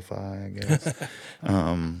called it lo-fi, I guess.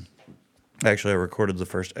 Actually, I recorded the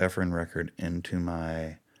first Efren record into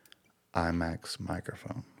my IMAX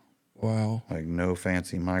microphone. Wow. Like, no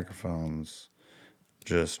fancy microphones,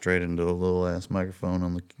 just straight into a little ass microphone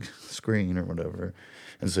on the screen or whatever.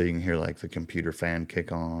 And so you can hear like the computer fan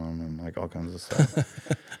kick on and like all kinds of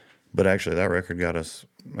stuff. But actually, that record got us,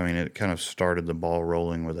 I mean, it kind of started the ball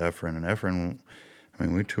rolling with Efren. And Efren, I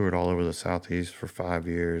mean, we toured all over the Southeast for 5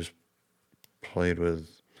 years, played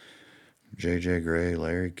with J.J. Gray,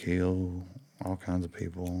 Larry Keel, all kinds of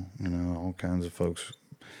people, you know, all kinds of folks.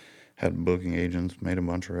 Had booking agents, made a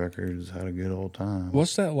bunch of records, had a good old time.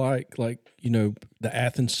 What's that like? Like, you know, the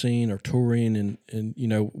Athens scene or touring and you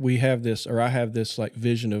know, we have this, or I have this like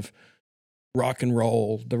vision of the rock and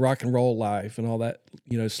roll life and all that,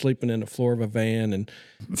 you know, sleeping in the floor of a van and,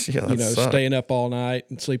 Yeah, you know, staying up all night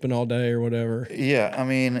and sleeping all day or whatever. Yeah, I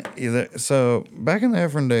mean, so back in the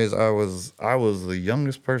Efren days, I was the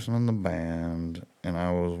youngest person in the band, and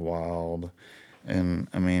I was wild. And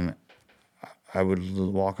I mean, I would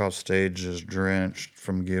walk off stage just drenched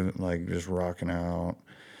from just rocking out.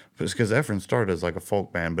 But it's because Efren started as like a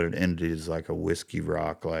folk band, but it ended as like a whiskey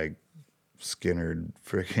rock, like Skinner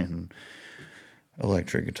freaking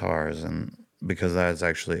electric guitars. And because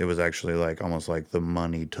it was actually like almost like the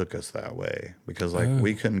money took us that way. Because like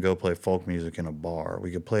we couldn't go play folk music in a bar.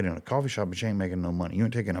 We could play it in a coffee shop, but you ain't making no money. You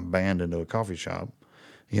ain't taking a band into a coffee shop,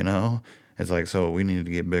 you know? It's like, so we needed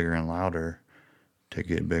to get bigger and louder to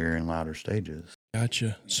get bigger and louder stages.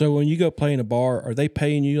 Gotcha. So when you go play in a bar, are they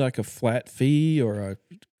paying you like a flat fee or a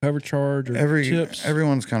cover charge or tips?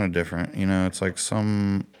 Everyone's kind of different, you know. It's like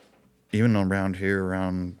even around here,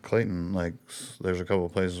 around Clayton, like there's a couple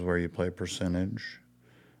of places where you play percentage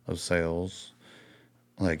of sales,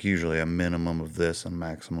 like usually a minimum of this and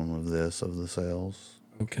maximum of this of the sales.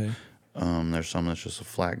 Okay. There's some that's just a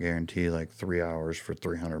flat guarantee, like 3 hours for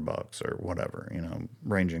 $300 or whatever, you know,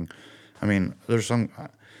 ranging. I mean, there's some.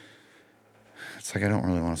 It's like I don't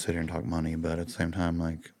really want to sit here and talk money, but at the same time,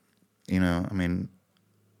 like, you know, I mean,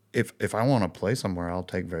 if I want to play somewhere, I'll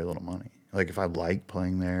take very little money. Like if I like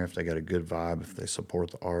playing there, if they got a good vibe, if they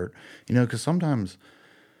support the art, you know, because sometimes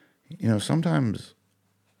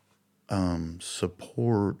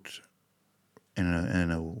support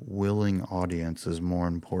in a willing audience is more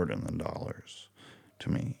important than dollars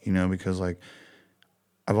to me, you know, because like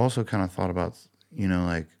I've also kind of thought about, you know,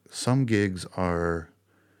 like some gigs are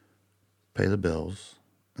pay the bills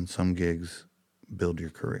and some gigs build your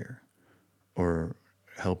career or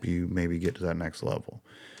help you maybe get to that next level.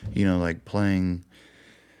 You know, like playing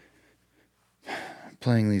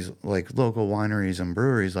these like local wineries and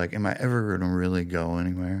breweries, like am I ever going to really go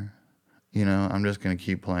anywhere? You know, I'm just going to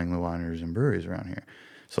keep playing the wineries and breweries around here.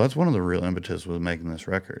 So that's one of the real impetus with making this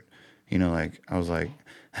record. You know, like I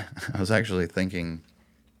was actually thinking,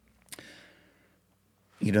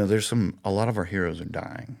 you know, a lot of our heroes are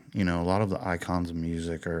dying. You know, a lot of the icons of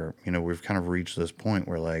music are, you know, we've kind of reached this point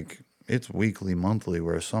where like it's weekly, monthly,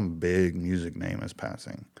 where some big music name is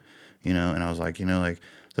passing, you know. And I was like, you know, like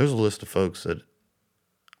there's a list of folks that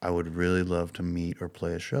I would really love to meet or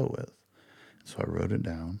play a show with. So I wrote it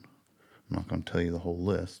down. I'm not going to tell you the whole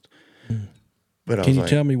list. But Can you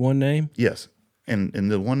tell me one name? Yes. And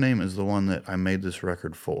the one name is the one that I made this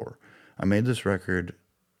record for. I made this record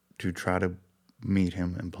to try to meet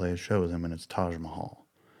him and play a show with him, and it's Taj Mahal.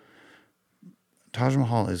 Taj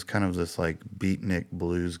Mahal is kind of this like beatnik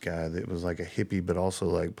blues guy that was like a hippie, but also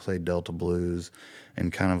like played Delta blues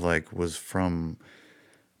and kind of like was from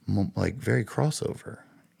like very crossover,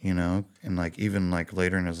 and like even like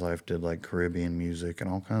later in his life did like Caribbean music and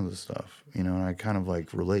all kinds of stuff, and I kind of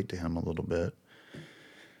like relate to him a little bit.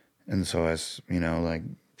 And so as, like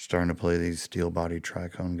starting to play these steel body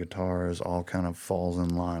tricone guitars all kind of falls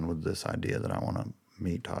in line with this idea that I want to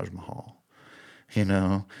meet Taj Mahal, you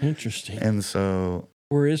know? Interesting. And so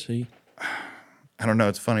Where is he? I don't know.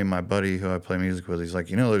 It's funny. My buddy who I play music with, he's like,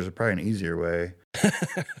 there's probably an easier way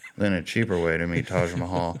than a cheaper way to meet Taj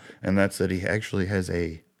Mahal. And that's that he actually has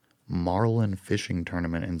a marlin fishing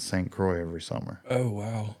tournament in St. Croix every summer. Oh,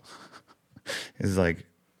 wow. It's like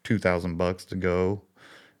 $2,000 to go.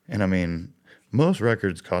 And I mean, most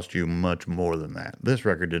records cost you much more than that. This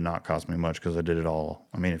record did not cost me much because I did it all.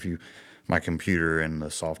 I mean, my computer and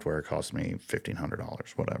the software cost me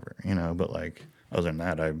 $1,500, whatever, but like, other than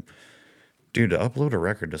that, dude, to upload a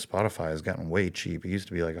record to Spotify has gotten way cheap. It used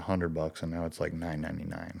to be like $100 and now it's like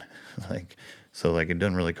 $9.99. So it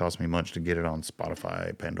doesn't really cost me much to get it on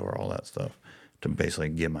Spotify, Pandora, all that stuff to basically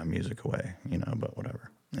give my music away, but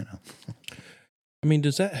whatever. I mean,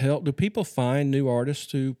 does that help? Do people find new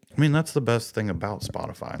artists who... I mean, that's the best thing about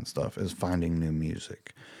Spotify and stuff is finding new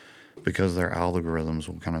music because their algorithms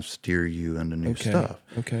will kind of steer you into new stuff.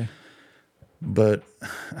 Okay. But,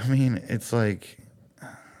 I mean, it's like...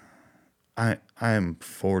 I am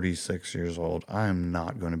 46 years old. I am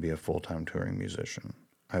not going to be a full-time touring musician.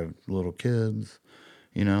 I have little kids.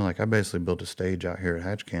 I basically built a stage out here at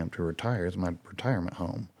Hatch Camp to retire. It's my retirement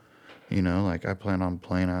home. I plan on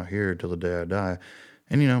playing out here till the day I die.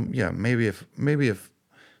 And, yeah, maybe if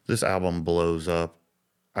this album blows up,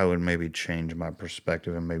 I would maybe change my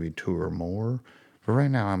perspective and maybe tour more. But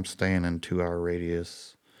right now I'm staying in 2-hour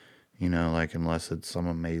radius, unless it's some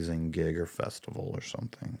amazing gig or festival or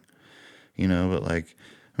something. But like,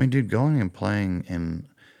 I mean, dude, going and playing and,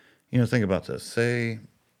 think about this. Say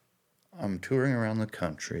I'm touring around the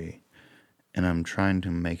country and I'm trying to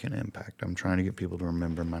make an impact. I'm trying to get people to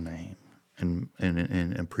remember my name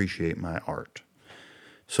and appreciate my art.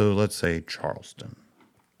 So let's say Charleston.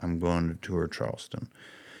 I'm going to tour Charleston.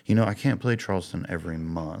 I can't play Charleston every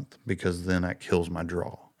month because then that kills my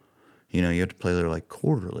draw. You have to play there like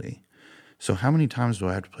quarterly. So how many times do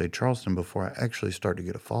I have to play Charleston before I actually start to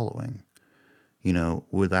get a following?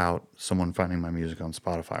 Without someone finding my music on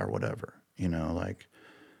Spotify or whatever,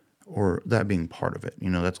 or that being part of it.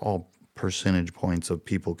 That's all percentage points of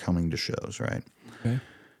people coming to shows, right? Okay.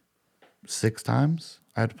 6 times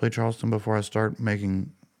I have to play Charleston before I start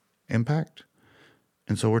making impact.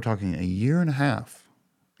 And so we're talking a year and a half,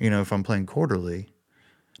 if I'm playing quarterly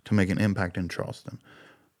to make an impact in Charleston,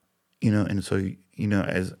 and so,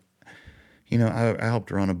 as I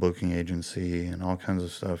helped run a booking agency and all kinds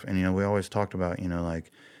of stuff. And, we always talked about,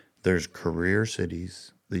 like there's career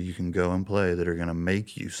cities that you can go and play that are going to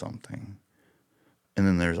make you something. And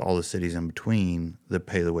then there's all the cities in between that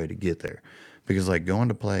pay the way to get there. Because like going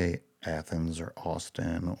to play Athens or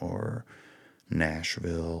Austin or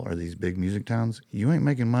Nashville or these big music towns, you ain't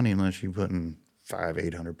making money unless you're putting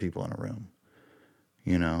 500-800 people in a room,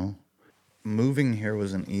 Moving here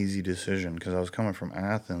was an easy decision because I was coming from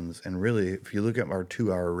Athens, and really, if you look at our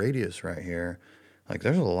 2-hour radius right here, like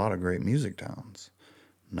there's a lot of great music towns.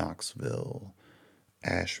 Knoxville,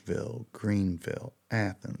 Asheville, Greenville,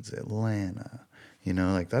 Athens, Atlanta.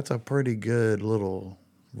 Like that's a pretty good little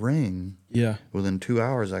ring. Yeah. Within 2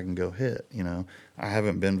 hours, I can go hit. I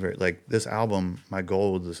haven't been like this album. My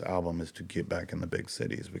goal with this album is to get back in the big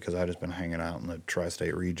cities because I've just been hanging out in the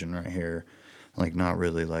tri-state region right here, like not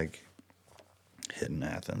really like hitting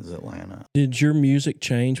Athens, Atlanta. Did your music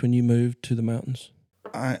change when you moved to the mountains?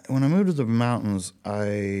 When I moved to the mountains,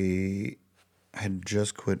 I had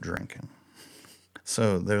just quit drinking.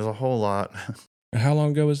 So there's a whole lot. How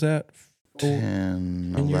long ago was that?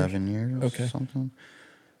 10, 11 years, okay. Something.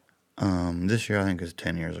 This year I think is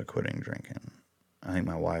 10 years of quitting drinking. I think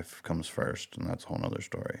my wife comes first, and that's a whole nother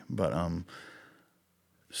story. But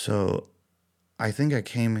so I think I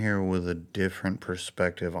came here with a different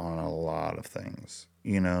perspective on a lot of things.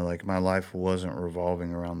 Like my life wasn't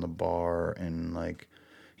revolving around the bar and like,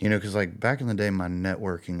 because like back in the day, my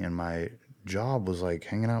networking and my job was like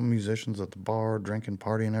hanging out with musicians at the bar, drinking,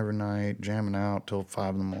 partying every night, jamming out till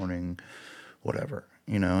 5 a.m, whatever,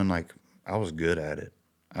 and like I was good at it.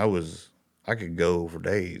 I could go for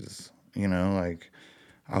days, like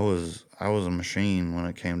I was a machine when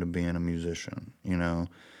it came to being a musician,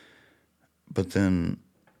 But then,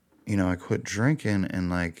 I quit drinking and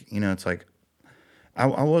like, it's like,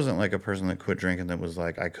 I wasn't like a person that quit drinking that was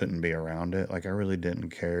like I couldn't be around it. Like I really didn't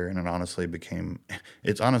care, and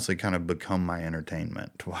it's honestly kind of become my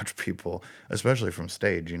entertainment to watch people, especially from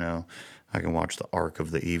stage. I can watch the arc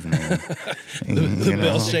of the evening, the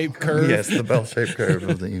bell-shaped curve. Yes, the bell-shaped curve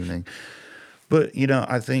of the evening. But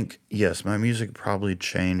I think yes, my music probably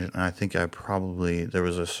changed, and I think there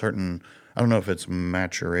was a certain, I don't know if it's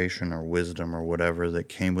maturation or wisdom or whatever that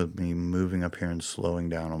came with me moving up here and slowing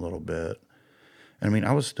down a little bit. I mean,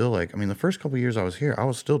 I was still the first couple of years I was here, I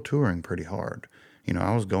was still touring pretty hard.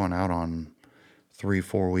 I was going out on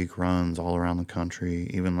 3-4 week runs all around the country.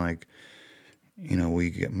 Even me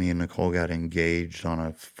and Nicole got engaged on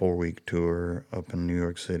a 4 week tour up in New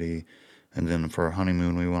York City. And then for our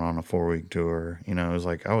honeymoon, we went on a 4 week tour. It was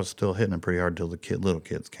like I was still hitting it pretty hard till the little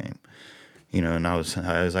kids came. And I was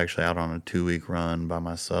actually out on a 2 week run by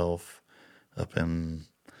myself up in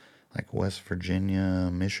like West Virginia,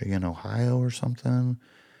 Michigan, Ohio or something.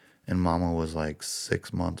 And Mama was like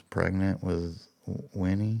 6 months pregnant with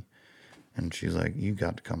Winnie. And she's like, you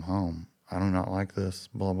got to come home. I do not like this,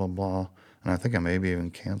 blah, blah, blah. And I think I maybe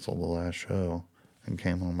even canceled the last show and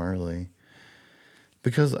came home early.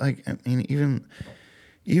 Because even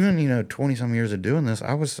 20 some years of doing this,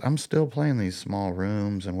 I'm still playing these small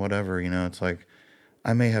rooms and whatever, it's like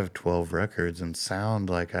I may have 12 records and sound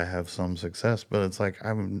like I have some success, but it's like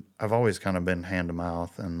I've always kind of been hand to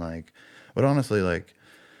mouth and but honestly,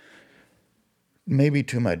 maybe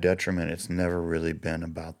to my detriment, it's never really been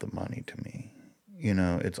about the money to me.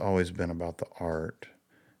 It's always been about the art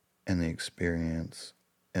and the experience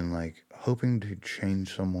and hoping to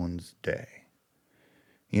change someone's day.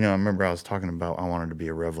 I remember I was talking about I wanted to be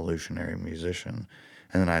a revolutionary musician,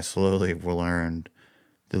 and then I slowly learned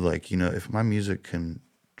that if my music can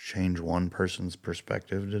change one person's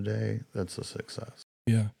perspective today, that's a success.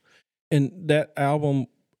 Yeah. And that album,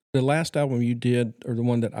 the last album you did, or the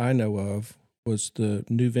one that I know of, was the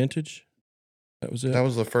New Vintage. That was it? That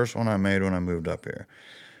was the first one I made when I moved up here.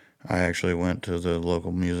 I actually went to the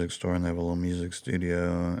local music store, and they have a little music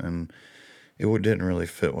studio, and it didn't really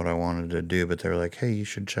fit what I wanted to do, but they were like, hey, you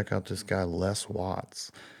should check out this guy, Les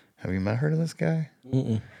Watts. Have you heard of this guy?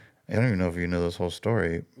 Mm-mm. I don't even know if you know this whole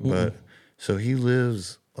story, but so he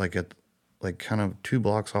lives kind of 2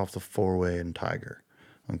 blocks off the 4-way in Tiger.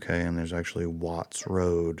 Okay. And there's actually Watts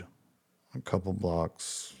Road a couple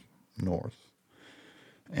blocks north.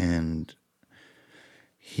 And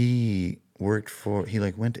he went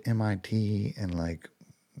to MIT and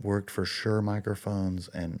worked for Shure microphones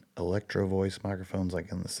and Electro Voice microphones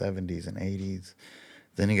in the 70s and 80s.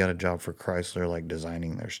 Then he got a job for Chrysler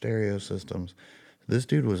designing their stereo systems. This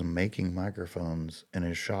dude was making microphones in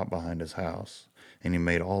his shop behind his house, and he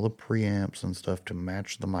made all the preamps and stuff to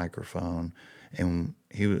match the microphone. And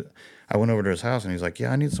I went over to his house, and he's like,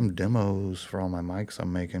 yeah, I need some demos for all my mics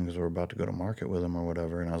I'm making because we're about to go to market with them or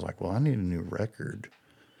whatever. And I was like, well, I need a new record.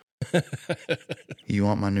 You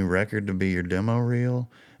want my new record to be your demo reel?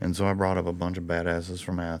 And so I brought up a bunch of badasses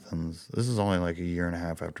from Athens. This is only a year and a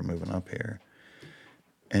half after moving up here.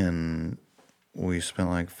 And we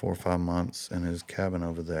spent 4 or 5 months in his cabin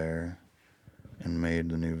over there and made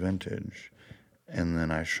the New Vintage. And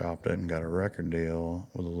then I shopped it and got a record deal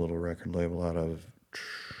with a little record label out of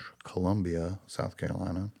Columbia, South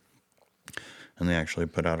Carolina. And they actually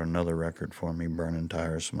put out another record for me, Burning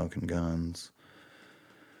Tires, Smoking Guns.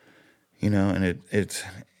 And it's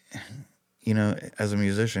as a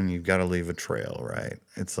musician, you've got to leave a trail, right?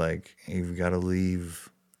 It's you've got to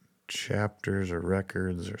leave chapters or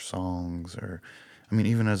records or songs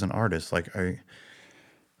even as an artist,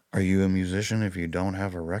 are you a musician if you don't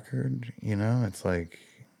have a record? You've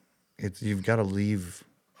got to leave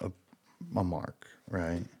a mark,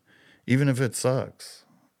 right? Even if it sucks,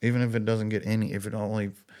 even if it doesn't get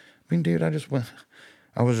dude,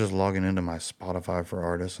 I was just logging into my Spotify for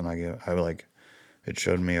artists, and it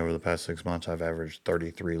showed me over the past 6 months, I've averaged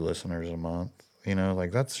 33 listeners a month.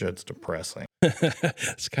 That shit's depressing.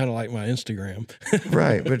 It's kind of like my Instagram.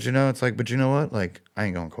 Right. But but you know what? I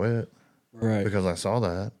ain't going to quit. Right. Because I saw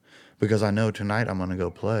that. Because I know tonight I'm going to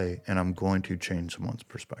go play and I'm going to change someone's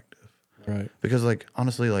perspective. Right. Because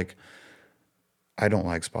honestly, I don't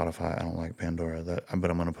like Spotify. I don't like Pandora, but I'm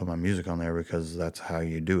going to put my music on there because that's how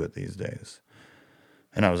you do it these days.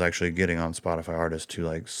 And I was actually getting on Spotify artists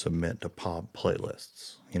to submit to pop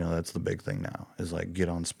playlists. That's the big thing now is get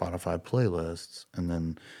on Spotify playlists, and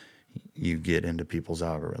then you get into people's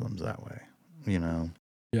algorithms that way,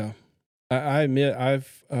 Yeah. I admit right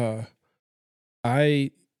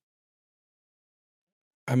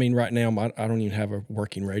now I don't even have a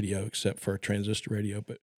working radio except for a transistor radio,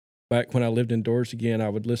 but back when I lived indoors again, I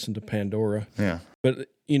would listen to Pandora. Yeah. But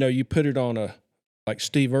you put it on like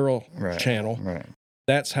Steve Earle Right. channel. Right.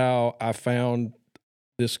 That's how I found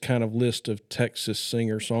this kind of list of Texas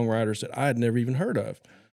singer-songwriters that I had never even heard of.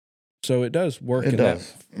 So it does work. It in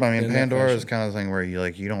does. That, I mean, in Pandora is that kind of the thing where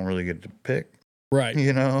you don't really get to pick, right.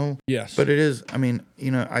 you know? Yes. But it is, I mean,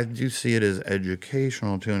 I do see it as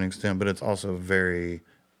educational to an extent, but it's also very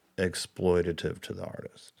exploitative to the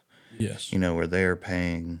artist. Yes. Where they are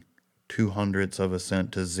paying 0.02 of a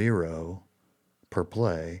cent to zero per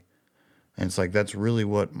play. And it's like, that's really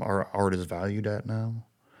what our art is valued at now.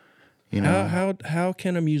 How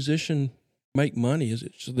can a musician make money? Is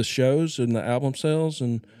it the shows and the album sales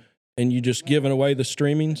and you just giving away the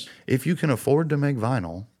streamings? If you can afford to make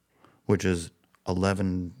vinyl, which is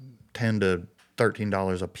 $10 to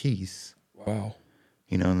 $13 a piece. Wow.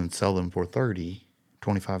 And then sell them for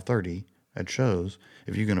 25, 30 at shows.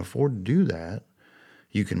 If you can afford to do that,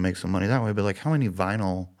 you can make some money that way. But like, how many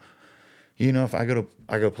vinyl, if I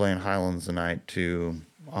go play in Highlands tonight to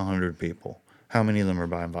 100 people, how many of them are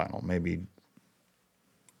buying vinyl? Maybe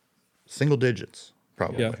single digits,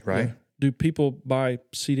 probably, right? Yeah. Do people buy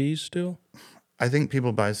CDs still? I think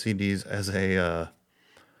people buy CDs as a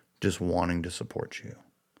just wanting to support you.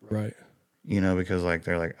 Right. Because like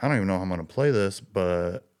they're like, I don't even know how I'm going to play this,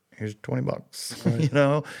 but here's $20,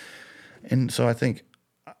 right. And so I think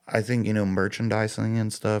merchandising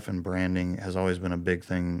and stuff and branding has always been a big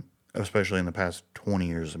thing, especially in the past 20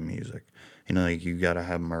 years of music. Like you got to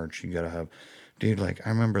have merch, you got to have, dude, like I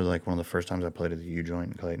remember like one of the first times I played at the U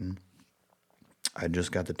Joint in Clayton, I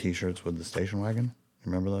just got the t-shirts with the station wagon.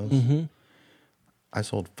 Remember those? Mm-hmm. I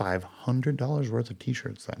sold $500 worth of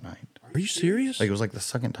t-shirts that night. Are you serious? Like it was like the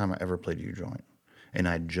second time I ever played U Joint, and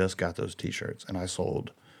I just got those t-shirts and I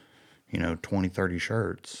sold 20, 30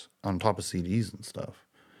 shirts on top of CDs and stuff.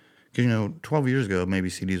 Because, 12 years ago, maybe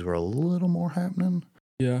CDs were a little more happening.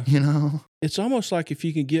 Yeah. It's almost like if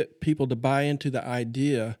you can get people to buy into the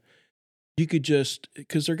idea, you could just,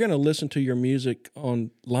 because they're going to listen to your music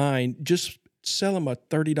online, just sell them a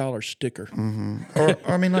 $30 sticker. Mm-hmm. Or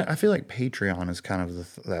I mean, like, I feel like Patreon is kind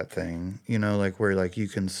of that thing, like where like you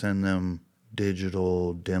can send them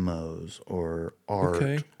digital demos or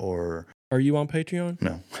art or... Are you on Patreon?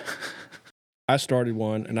 No. I started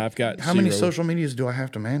one and I've got How many social medias do I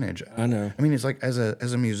have to manage? I know. I mean, it's like as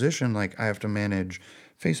a musician, like I have to manage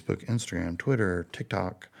Facebook, Instagram, Twitter,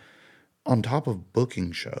 TikTok, on top of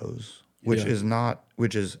booking shows, which is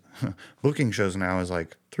booking shows now is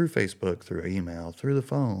like through Facebook, through email, through the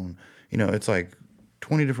phone. It's like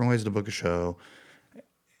 20 different ways to book a show.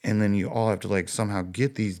 And then you all have to like somehow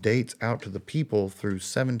get these dates out to the people through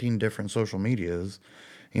 17 different social medias.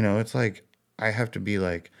 It's like I have to be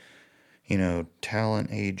like, talent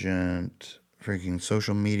agent, freaking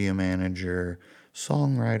social media manager,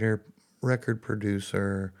 songwriter, record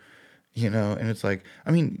producer, and it's like,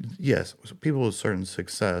 I mean, yes, people with certain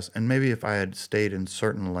success, and maybe if I had stayed in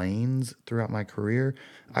certain lanes throughout my career,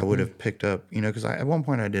 I would have picked up, because at one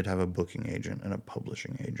point I did have a booking agent and a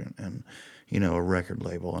publishing agent and, a record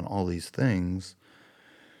label and all these things.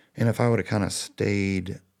 And if I would have kind of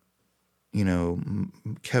stayed,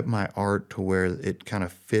 kept my art to where it kind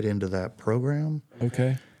of fit into that program.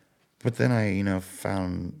 Okay. But then I,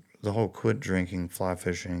 found the whole quit drinking, fly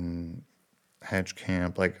fishing, hatch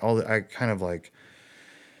camp, like I kind of like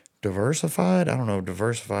diversified. I don't know if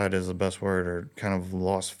diversified is the best word, or kind of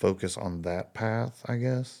lost focus on that path, I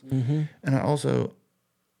guess. Mm-hmm. And I also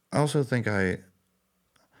think I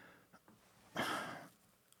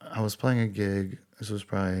was playing a gig. This was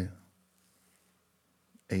probably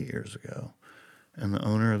 8 years ago. And the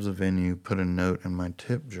owner of the venue put a note in my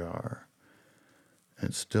tip jar.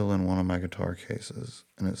 It's still in one of my guitar cases.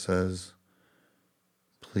 And it says,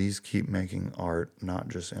 "Please keep making art, not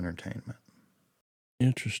just entertainment."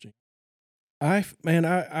 Interesting. I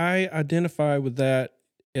identify with that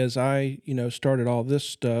as I, started all this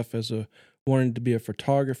stuff as wanting to be a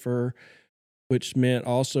photographer, which meant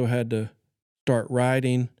also had to start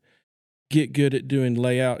writing, get good at doing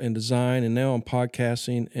layout and design, and now I'm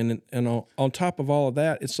podcasting. And on top of all of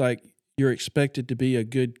that, it's like you're expected to be a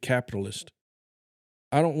good capitalist.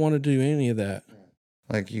 I don't want to do any of that.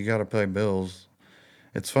 Like, you got to pay bills.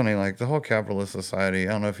 It's funny, like the whole capitalist society,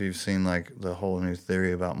 I don't know if you've seen like the whole new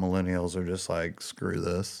theory about millennials are just like, screw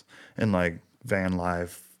this, and like van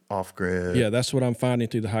life, off grid. Yeah, that's what I'm finding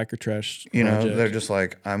through the Hiker Trash project. They're just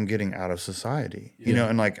like, I'm getting out of society.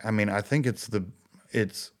 And like, I mean, I think it's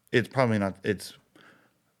probably not,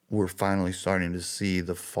 we're finally starting to see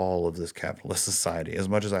the fall of this capitalist society, as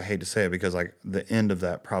much as I hate to say it, because like the end of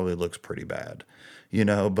that probably looks pretty bad,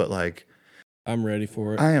 but like, I'm ready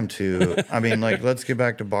for it. I am too. I mean, like, let's get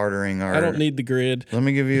back to bartering our. I don't need the grid. Let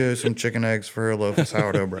me give you some chicken eggs for a loaf of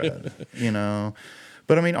sourdough bread, you know?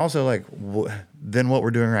 But I mean, also, like, then what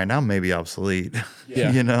we're doing right now may be obsolete,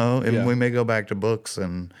 Yeah. you know? And Yeah. we may go back to books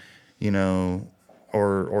and, you know,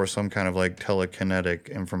 or some kind of like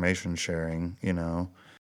telekinetic information sharing, you know?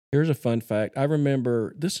 Here's a fun fact. I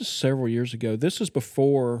remember this is several years ago. This is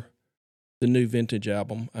before the new Vintage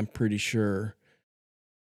album, I'm pretty sure.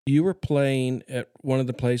 You were playing at one of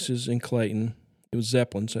the places in Clayton. It was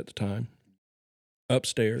Zeppelin's at the time.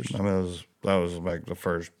 Upstairs. I mean, that was like the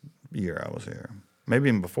first year I was here. Maybe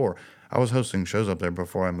even before. I was hosting shows up there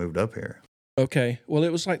before I moved up here. Okay. Well,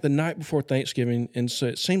 it was like the night before Thanksgiving. And so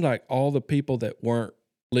it seemed like all the people that weren't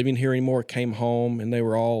living here anymore came home and they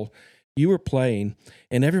were all, you were playing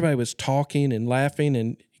and everybody was talking and laughing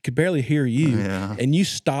and you could barely hear you. Yeah. And you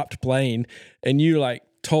stopped playing and you like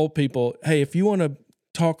told people, hey, if you want to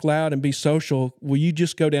talk loud and be social, will you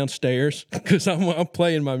just go downstairs? Because I'm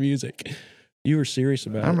playing my music. You were serious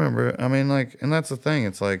about it. I remember. I mean, like, and that's the thing.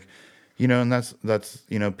 It's like, you know, and that's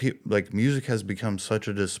you know, like music has become such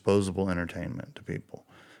a disposable entertainment to people.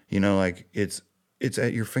 You know, like it's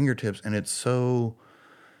at your fingertips, and it's so,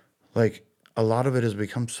 like, a lot of it has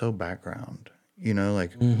become so background. You know,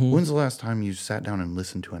 like, when's the last time you sat down and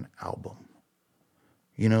listened to an album?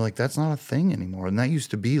 You know, like, that's not a thing anymore, and that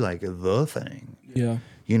used to be like the thing. Yeah.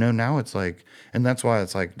 You know, now it's like, and that's why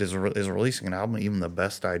it's like, is releasing an album even the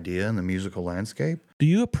best idea in the musical landscape? Do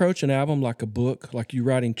you approach an album like a book, like you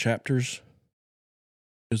writing chapters?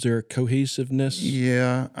 Is there a cohesiveness?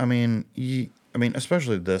 Yeah, I mean,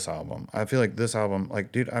 especially this album. I feel like this album,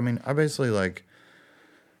 like, dude, I mean, I basically, like,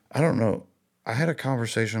 I don't know. I had a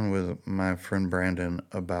conversation with my friend Brandon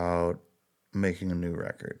about making a new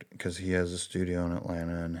record because he has a studio in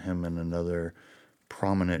Atlanta, and him and another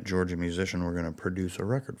prominent Georgia musician were going to produce a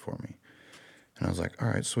record for me. And I was like, all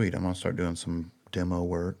right, sweet. I'm going to start doing some demo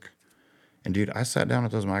work. And dude, I sat down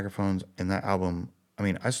at those microphones and that album. I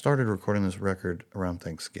mean, I started recording this record around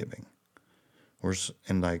Thanksgiving.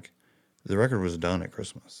 And like, the record was done at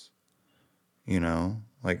Christmas. You know,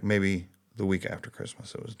 like maybe the week after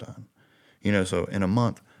Christmas it was done. You know, so in a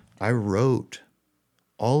month, I wrote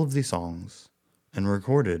all of these songs and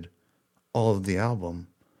recorded all of the album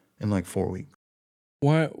in like 4 weeks.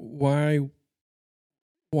 Why?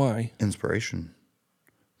 Inspiration.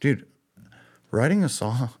 Dude, writing a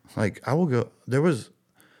song, like, there was,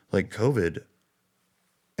 like, COVID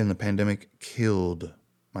and the pandemic killed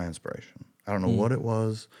my inspiration. I don't know what it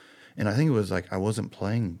was. And I think it was like, I wasn't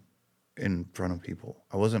playing in front of people.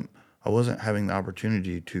 I wasn't having the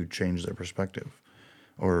opportunity to change their perspective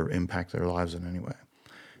or impact their lives in any way.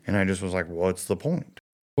 And I just was like, what's the point?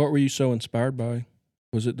 What were you so inspired by?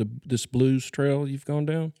 Was it this blues trail you've gone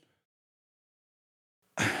down?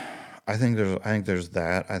 I think there's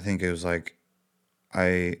that. I think it was like,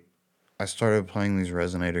 I started playing these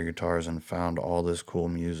resonator guitars and found all this cool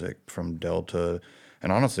music from Delta.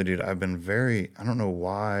 And honestly, dude, I don't know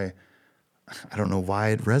why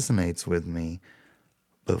it resonates with me,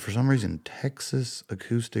 but for some reason, Texas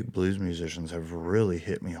acoustic blues musicians have really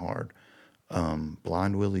hit me hard.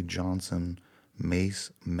 Blind Willie Johnson,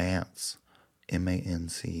 Mance,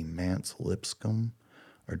 M-A-N-C, Mance Lipscomb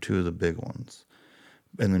are two of the big ones.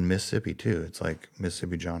 And then Mississippi too. It's like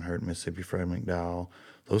Mississippi John Hurt, Mississippi Fred McDowell.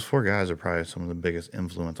 Those four guys are probably some of the biggest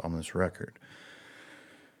influence on this record.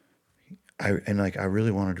 I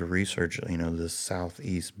really wanted to research, you know, the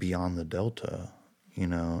Southeast beyond the Delta, you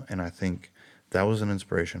know, and I think that was an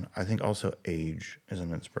inspiration. I think also age is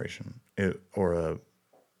an inspiration,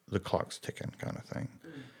 the clock's ticking kind of thing.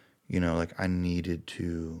 You know, like I needed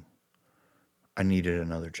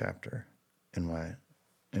another chapter in my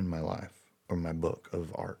life or my book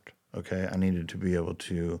of art. Okay, I needed to be able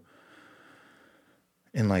to.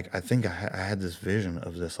 And like, I think I had this vision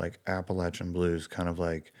of this like Appalachian blues, kind of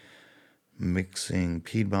like mixing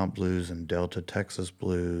Piedmont blues and Delta Texas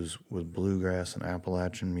blues with bluegrass and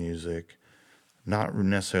Appalachian music, not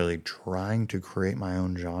necessarily trying to create my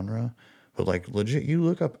own genre, but like legit, you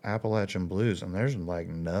look up Appalachian blues and there's like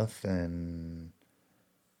nothing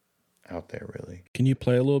out there really. Can you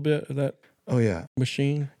play a little bit of that? Oh yeah,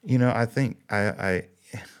 machine? You know, I think I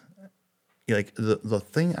like the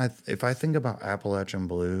thing. If I think about Appalachian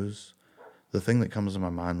blues, the thing that comes to my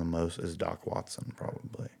mind the most is Doc Watson,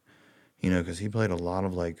 probably. You know, because he played a lot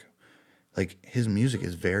of like his music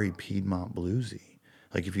is very Piedmont bluesy.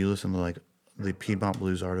 Like if you listen to like the Piedmont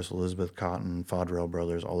blues artists, Elizabeth Cotton, Fodrell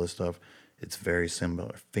Brothers, all this stuff, it's very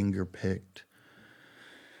similar. Finger picked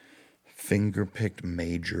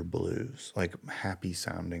major blues, like happy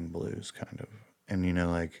sounding blues kind of. And you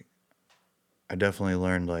know, like I definitely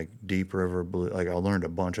learned like Deep River Blues. Like I learned a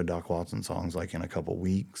bunch of Doc Watson songs like in a couple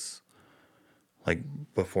weeks, like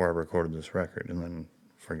before I recorded this record, and then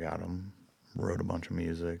forgot them. Wrote a bunch of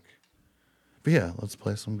music. But yeah, let's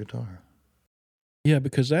play some guitar. Yeah,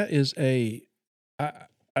 because that is I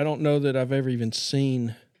don't know that I've ever even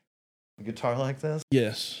seen A guitar like this?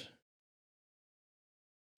 Yes.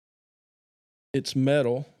 It's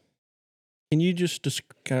metal. Can you just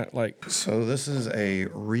kind of like... So this is a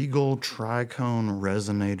Regal Tricone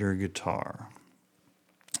Resonator guitar.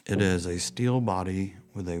 It is a steel body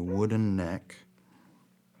with a wooden neck,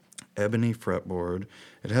 ebony fretboard.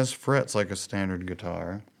 It has frets like a standard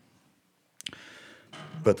guitar,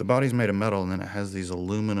 but the body's made of metal, and then it has these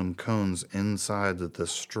aluminum cones inside that the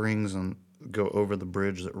strings go over the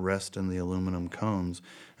bridge that rest in the aluminum cones.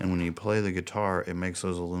 And when you play the guitar, it makes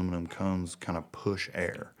those aluminum cones kind of push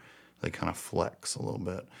air. They kind of flex a little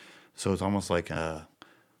bit. So it's almost like a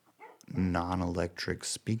non-electric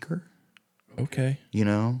speaker. Okay. You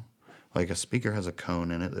know? Like a speaker has a cone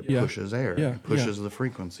in it that pushes air. Yeah. It pushes the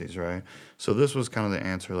frequencies, right? So this was kind of the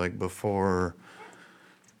answer, like before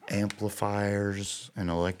amplifiers and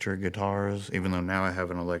electric guitars, even though now I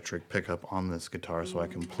have an electric pickup on this guitar so I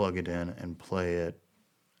can plug it in and play it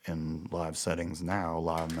in live settings now,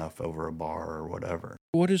 loud enough over a bar or whatever.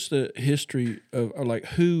 What is the history of, or like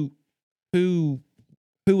who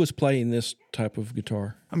was playing this type of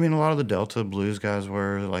guitar? I mean, a lot of the Delta blues guys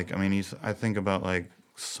were like, I mean, I think about like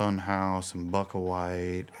Son House and Bucka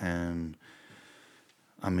White, and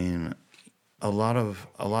I mean, a lot of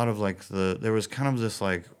like there was kind of this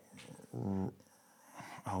like,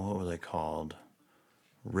 what were they called?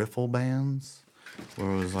 Riffle bands,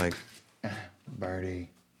 where it was like,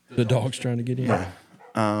 Birdie. The dog's trying to get in. Yeah.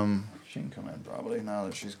 She can come in probably now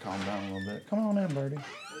that she's calmed down a little bit. Come on in, Birdie.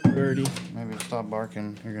 Birdie. Maybe stop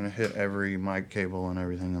barking. You're gonna hit every mic cable and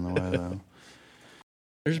everything in the way, though.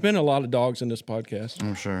 There's been a lot of dogs in this podcast.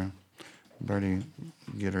 I'm sure. Birdie,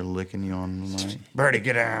 get her licking you on the mic. Birdie,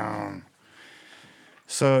 get down.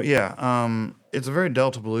 So yeah, it's a very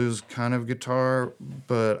Delta blues kind of guitar,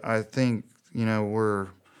 but I think we're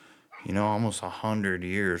almost 100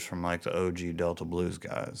 years from like the OG Delta blues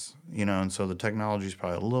guys, and so the technology's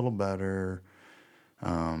probably a little better.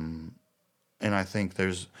 And I think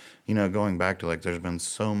there's, going back to like, there's been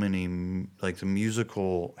so many, like the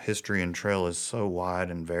musical history and trail is so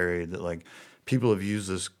wide and varied that like people have used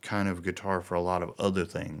this kind of guitar for a lot of other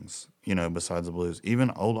things, besides the blues.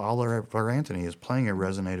 Even old Oliver Anthony is playing a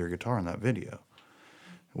resonator guitar in that video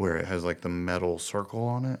where it has like the metal circle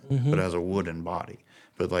on it, but it has a wooden body.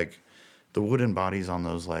 But like the wooden bodies on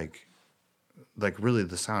those, like really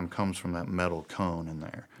the sound comes from that metal cone in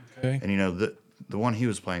there. Okay. And the one he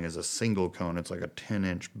was playing is a single cone. It's like a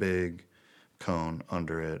 10-inch big cone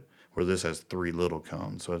under it, where this has 3 little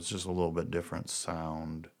cones. So it's just a little bit different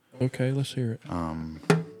sound. Okay, let's hear it.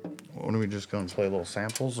 What are we just going to play little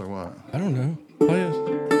samples or what? I don't know. Play us.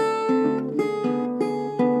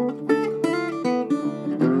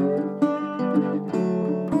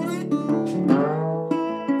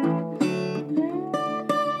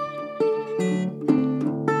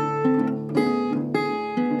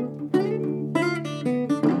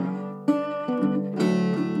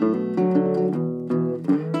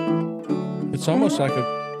 It's almost like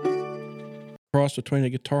a cross between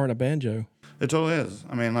a guitar and a banjo. It totally is.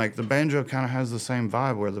 I mean, like the banjo kind of has the same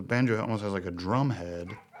vibe, where the banjo almost has like a drum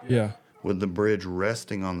head. Yeah. With the bridge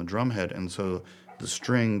resting on the drum head, and so the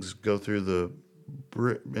strings go through the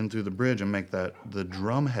through the bridge and make the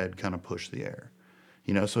drum head kind of push the air.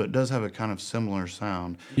 So it does have a kind of similar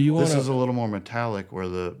sound. This is a little more metallic, where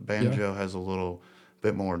the banjo has a little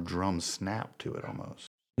bit more drum snap to it almost.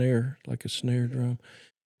 Snare, like a snare drum.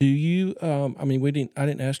 Do you, I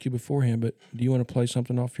didn't ask you beforehand, but do you want to play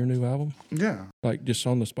something off your new album? Yeah. Like just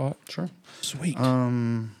on the spot? Sure. Sweet.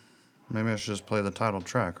 Maybe I should just play the title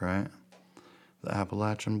track, right? The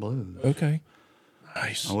Appalachian Blues. Okay.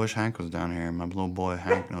 Nice. I wish Hank was down here. My little boy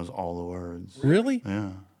Hank knows all the words. Really? Yeah.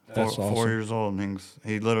 That's awesome. 4 years old, and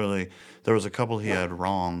he literally, there was a couple he had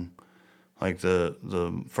wrong. Like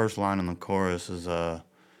the first line in the chorus is,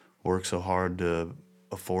 work so hard to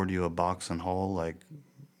afford you a box and hole, like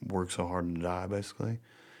work so hard to die, basically.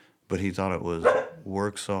 But he thought it was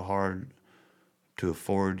work so hard to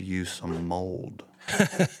afford you some mold.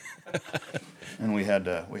 And we had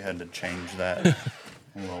to change that a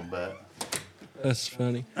little bit. That's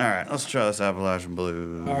funny. All right, let's try this Appalachian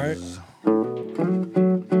Blues. All right.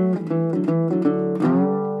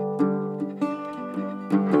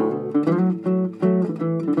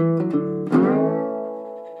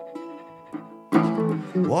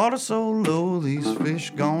 Water so low, these fish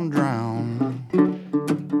gon' drown.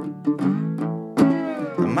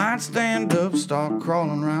 start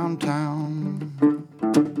crawling around town.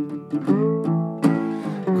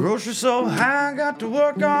 Groceries so high, got to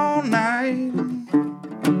work all night.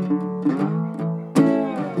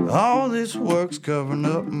 All this work's covering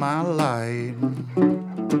up my light.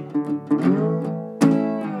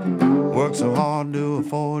 Work so hard to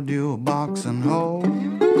afford you a box and hoe.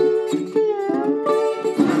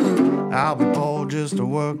 I'll be poor just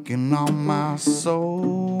working on my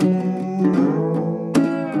soul.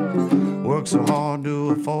 Work so hard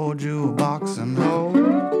to afford you a box and hoe.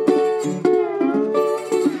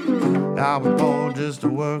 I'll be poor just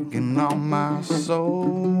working on my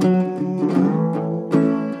soul.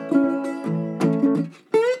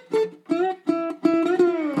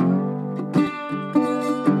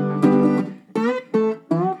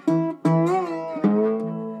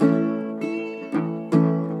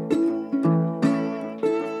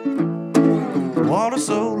 Water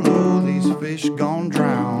so low, these fish gon'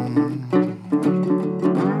 drown.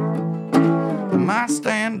 I might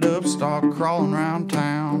stand up, start crawling around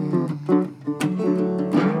town.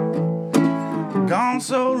 Gone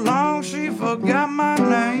so long, she forgot my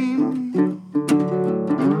name.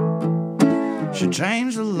 She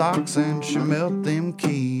changed the locks and she melted them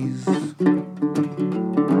keys.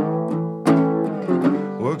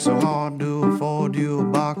 Work so hard to afford you a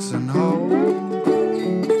box and hoe.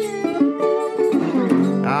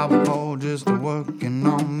 I'll be poor just working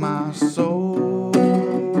on my soul.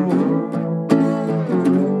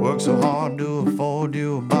 Work so hard to afford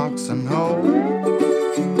you a box and hoe.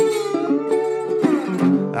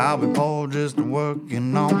 I'll be poor just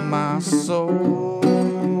working on my soul.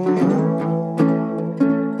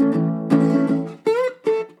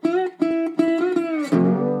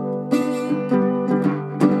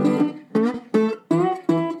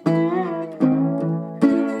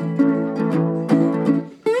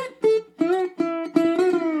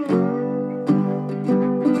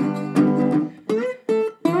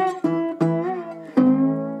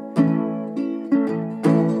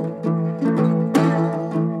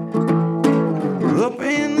 Up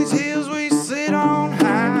in these hills we sit on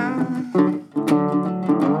high.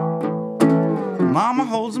 Mama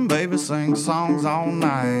holds and baby sings songs all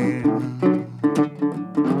night.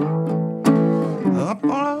 Up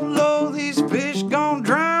on low these fish gon'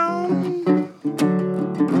 drown.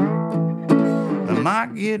 They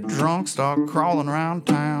might get drunk, start crawling around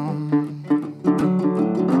town.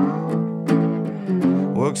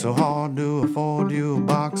 Work so hard to afford you a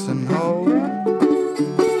box and hoe.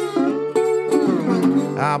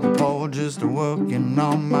 I'll be poor just working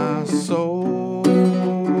on my soul.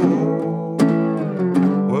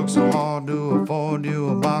 Work so hard to afford you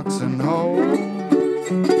a box and hoe.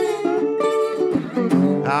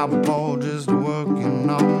 I'll be poor just working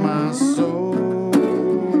on my soul.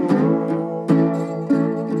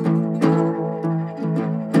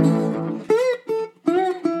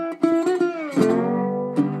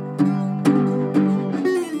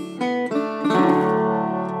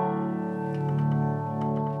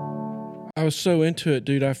 I was so into it,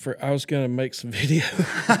 dude. I was gonna make some video.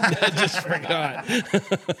 I just forgot. Well,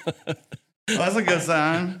 that's a good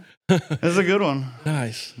sign. That's a good one.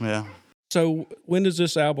 Nice. Yeah. So when does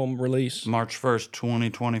this album release? March 1st,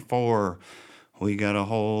 2024. We got a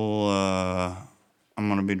whole, I'm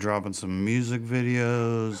going to be dropping some music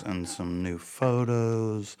videos and some new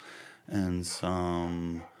photos and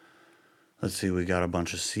some, let's see, we got a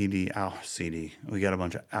bunch of we got a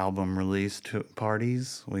bunch of album release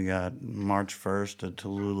parties. We got March 1st at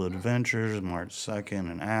Tallulah Adventures, March 2nd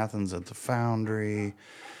in Athens at the Foundry.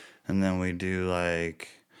 And then we do like,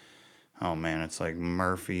 oh man, it's like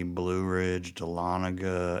Murphy, Blue Ridge,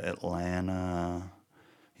 Dahlonega, Atlanta.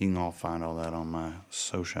 You can all find all that on my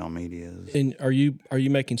social medias. And are you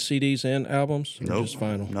making CDs and albums? Or Nope, just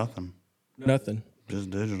vinyl? nothing. Nothing.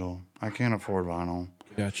 Just digital. I can't afford vinyl.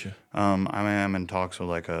 Gotcha. I mean, I'm in talks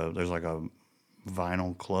with there's like a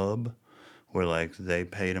vinyl club where like they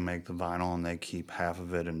pay to make the vinyl and they keep half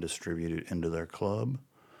of it and distribute it into their club.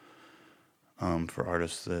 For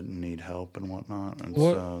artists that need help and whatnot. And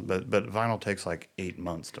so, but vinyl takes like 8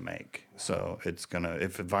 months to make. So it's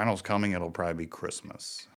if vinyl's coming, it'll probably be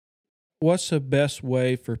Christmas. What's the best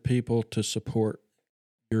way for people to support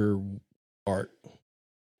your art?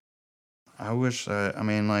 I wish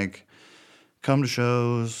like come to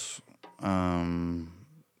shows, follow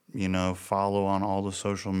on all the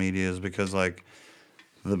social medias, because like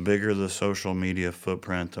the bigger the social media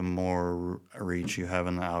footprint, the more reach you have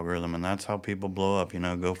in the algorithm, and that's how people blow up.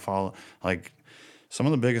 Go follow. Like some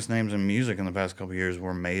of the biggest names in music in the past couple of years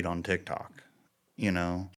were made on TikTok.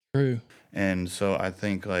 True. And so I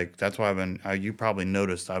think like that's why you probably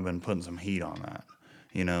noticed I've been putting some heat on that.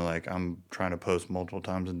 You know, like I'm trying to post multiple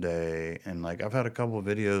times a day, and like I've had a couple of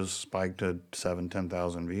videos spike to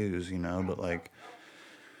 10,000 views, you know, but like,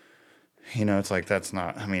 you know, it's like that's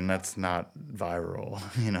not, I mean, that's not viral.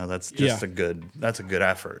 You know, that's just Yeah. that's a good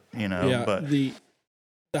effort, you know, Yeah. but The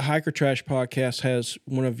Hiker Trash podcast has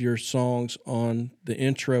one of your songs on the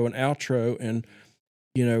intro and outro, and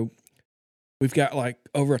you know, we've got like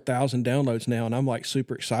over 1,000 downloads now, and I'm like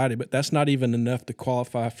super excited. But that's not even enough to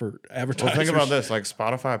qualify for advertisers. well, think about this: like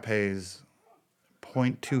Spotify pays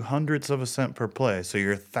 0.2 hundredths of a cent per play, so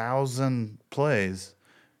your 1,000 plays,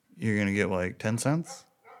 you're gonna get like 10 cents.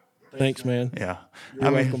 Thanks, man. Yeah,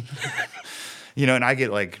 You're welcome. you know, and I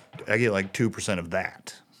get like 2% of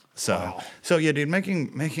that. So, Wow. so yeah, dude,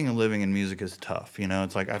 making a living in music is tough. You know,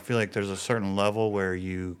 it's like I feel like there's a certain level where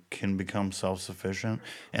you can become self-sufficient,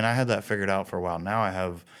 and I had that figured out for a while. Now I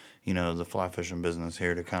have, you know, the fly fishing business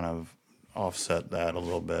here to kind of offset that a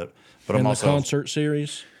little bit. But And I'm the also concert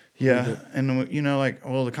series. yeah, and you know, like,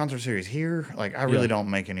 well, the concert series here, like, I really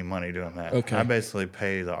don't make any money doing that. Okay. I basically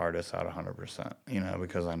pay the artist out 100%, you know,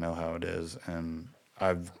 because I know how it is, and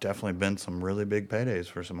I've definitely been some really big paydays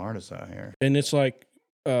for some artists out here. And it's like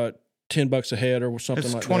 $10 a head or something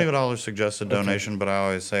It's like $20 that. suggested donation, but I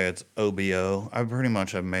always say it's OBO. I pretty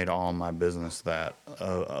much have made all my business that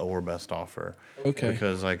or best offer. Okay.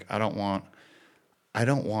 Because like I don't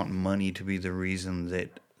want money to be the reason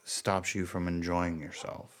that stops you from enjoying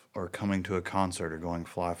yourself or coming to a concert or going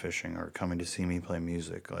fly fishing or coming to see me play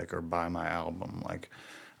music, like, or buy my album. Like,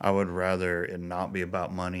 I would rather it not be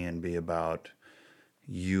about money and be about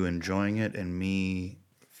you enjoying it and me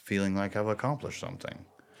feeling like I've accomplished something.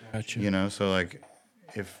 Gotcha. You know, so like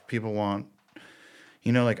if people want,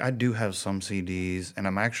 you know, like I do have some CDs, and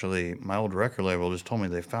I'm actually, my old record label just told me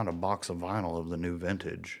they found a box of vinyl of the new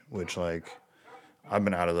vintage, which like I've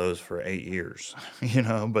been out of those for 8 years, you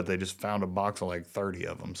know, but they just found a box of like 30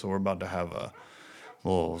 of them. So we're about to have a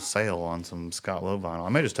little sale on some Scott Lowe vinyl. I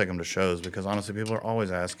may just take them to shows because honestly, people are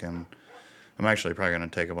always asking. I'm actually probably going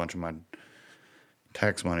to take a bunch of my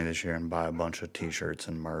tax money this year and buy a bunch of t-shirts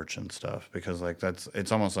and merch and stuff because like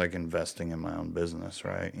it's almost like investing in my own business,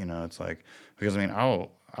 right? You know, it's like, because I mean,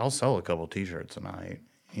 I'll sell a couple t-shirts a night,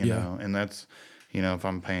 you know, and that's, you know, if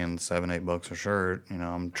I'm paying $7-8 a shirt, you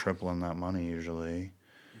know, I'm tripling that money usually,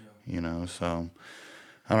 you know, so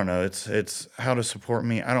I don't know. It's how to support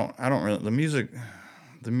me. I don't really,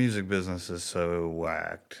 the music business is so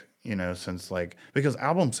whacked, you know, since like, because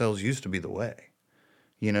album sales used to be the way.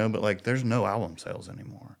 You know, but like there's no album sales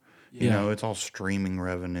anymore. You know, it's all streaming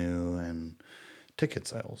revenue and ticket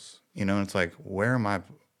sales. You know, it's like, where am I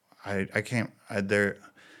can't,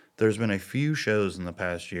 there's been a few shows in the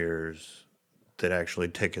past years that actually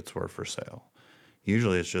tickets were for sale.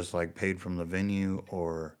 Usually it's just like paid from the venue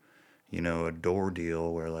or, you know, a door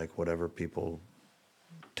deal where like whatever people,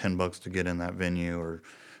 $10 to get in that venue, or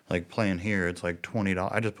like playing here, it's like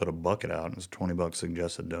 $20. I just put a bucket out and it's $20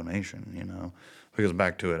 suggested donation, you know, because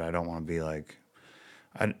back to it, I don't want to be like,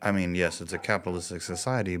 I mean, yes, it's a capitalistic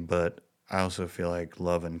society, but I also feel like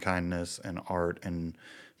love and kindness and art and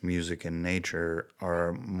music and nature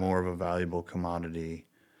are more of a valuable commodity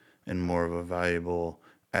and more of a valuable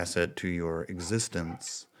asset to your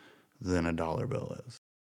existence than a dollar bill is.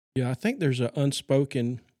 Yeah, I think there's an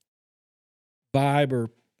unspoken vibe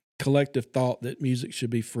or collective thought that music should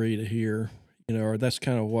be free to hear, you know, or that's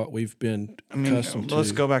kind of what we've been accustomed to.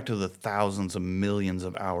 Let's go back to the thousands of millions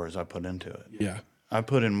of hours I put into it. Yeah. I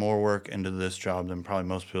put in more work into this job than probably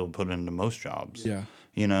most people put into most jobs. Yeah.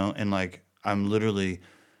 You know, and like I'm literally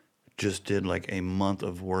just did like a month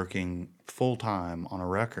of working full time on a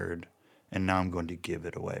record, and now I'm going to give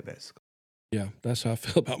it away basically. Yeah, that's how I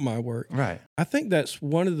feel about my work. Right. I think that's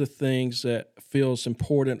one of the things that feels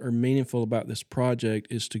important or meaningful about this project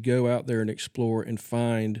is to go out there and explore and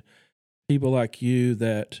find people like you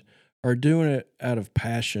that are doing it out of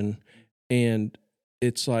passion, and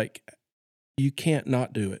it's like you can't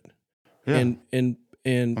not do it. Yeah. And I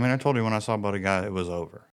mean, I told you when I saw Buddy Guy, it was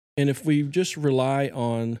over. And if we just rely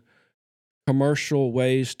on commercial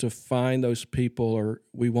ways to find those people, or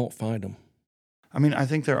we won't find them. I mean, I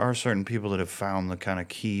think there are certain people that have found the kind of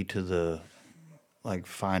key to the, like,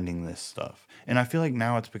 finding this stuff. And I feel like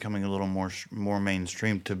now it's becoming a little more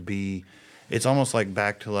mainstream to be, it's almost like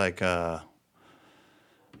back to like,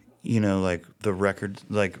 you know, like the record,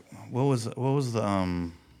 like what was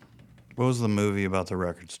the movie about the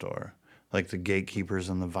record store? Like the gatekeepers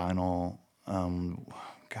and the vinyl,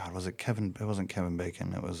 God, was it Kevin? It wasn't Kevin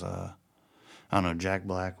Bacon. It was, I don't know, Jack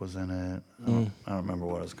Black was in it. I don't remember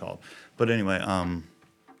what it was called. But anyway,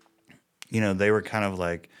 you know, they were kind of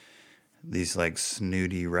like, these like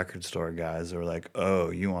snooty record store guys are like,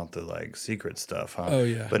 oh, you want the like secret stuff, huh? Oh,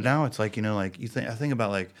 yeah. But now it's like, like I think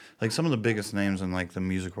about like some of the biggest names in like the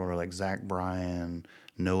music world are like Zach Bryan,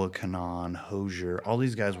 Noah Kanan, Hozier. All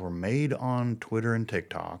these guys were made on Twitter and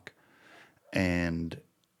TikTok, and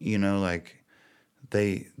like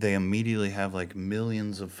they immediately have like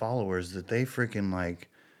millions of followers that they freaking like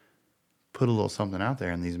put a little something out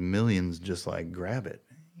there, and these millions just like grab it,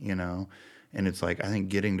 and it's like, I think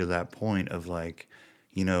getting to that point of like,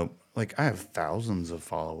 like I have thousands of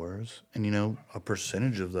followers, and a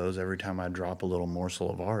percentage of those, every time I drop a little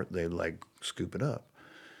morsel of art, they like scoop it up.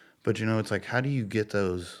 But it's like, how do you get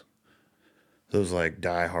those like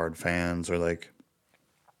diehard fans, or like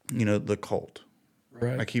the cult?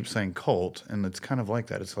 Right. I keep saying cult, and it's kind of like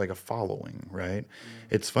that. It's like a following, right?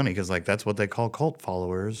 It's funny because like that's what they call cult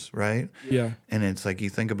followers, right? Yeah. And it's like, you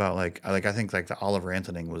think about like I think like the Oliver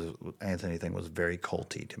Anthony thing was very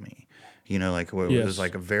culty to me. Like where it was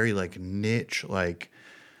like a very like niche, like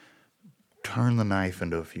turn the knife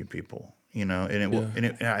into a few people, and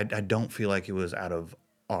I don't feel like it was out of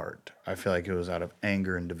art. I feel like it was out of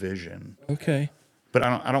anger and division. Okay. But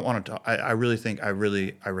I don't want to talk. I really think I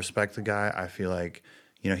respect the guy. I feel like,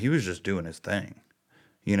 he was just doing his thing,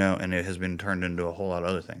 and it has been turned into a whole lot of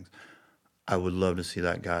other things. I would love to see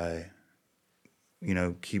that guy,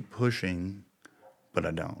 keep pushing, but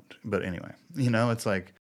I don't. But anyway, it's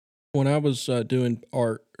like, When I was doing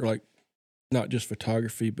art, or like not just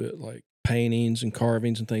photography, but like paintings and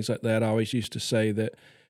carvings and things like that, I always used to say that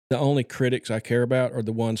the only critics I care about are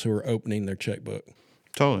the ones who are opening their checkbook.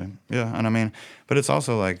 Totally. Yeah. And I mean, but it's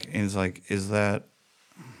also like, is that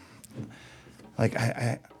like,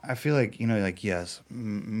 I feel like, like, yes,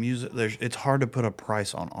 music, it's hard to put a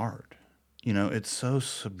price on art. It's so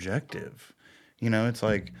subjective. It's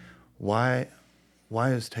like, why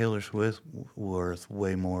is Taylor Swift worth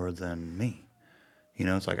way more than me?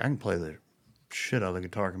 It's like, I can play the shit out of the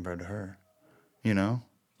guitar compared to her,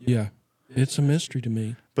 Yeah. It's a mystery to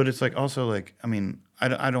me. But it's like, also like, I mean,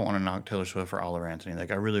 I don't want to knock Taylor Swift or Oliver Anthony. Like,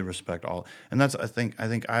 I really respect all, and that's, I think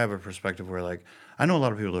I have a perspective where like, I know a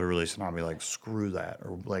lot of people that are really snobby, like screw that,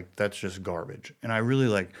 or like that's just garbage. And I really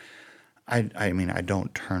like, I mean, I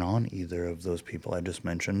don't turn on either of those people I just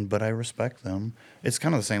mentioned, but I respect them. It's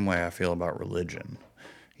kind of the same way I feel about religion.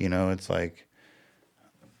 It's like,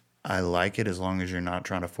 I like it as long as you're not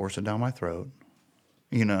trying to force it down my throat.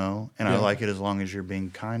 And I like it as long as you're being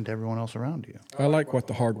kind to everyone else around you. I like what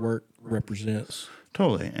the hard work represents.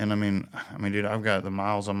 Totally. And I mean, dude, I've got the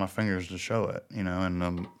miles on my fingers to show it, and I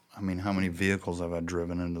mean, how many vehicles have I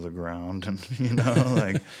driven into the ground? And,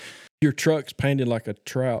 like. Your truck's painted like a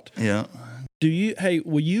trout. Yeah.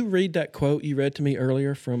 Will you read that quote you read to me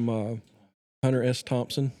earlier from Hunter S.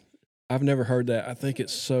 Thompson? I've never heard that. I think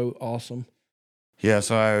it's so awesome. Yeah,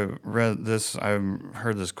 so I heard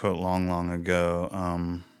this quote long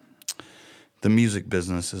ago. The music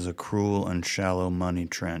business is a cruel and shallow money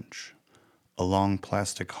trench, a long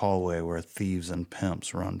plastic hallway where thieves and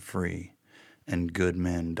pimps run free, and good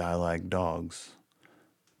men die like dogs.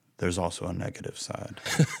 There's also a negative side.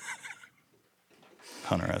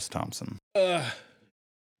 Hunter S. Thompson.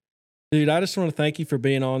 Dude, I just want to thank you for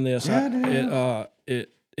being on this. Yeah, dude.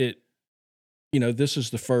 This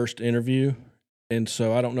is the first interview. And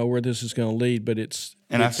so I don't know where this is going to lead, but I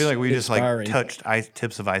feel like we inspiring. just like touched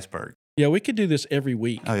tips of iceberg. Yeah, we could do this every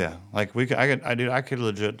week. Oh yeah, like I could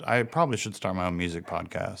legit. I probably should start my own music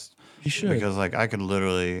podcast. You should, because like I could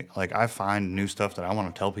literally like I find new stuff that I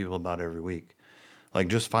want to tell people about every week. Like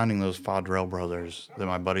just finding those Fodrell brothers that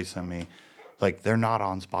my buddy sent me, like they're not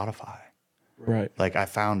on Spotify. Right. Like I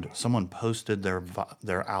found someone posted their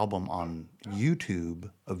album on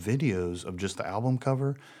YouTube of videos of just the album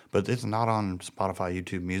cover, but it's not on Spotify,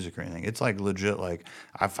 YouTube Music or anything. It's like legit. Like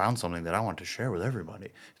I found something that I want to share with everybody.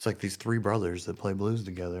 It's like these three brothers that play blues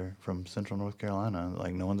together from Central North Carolina,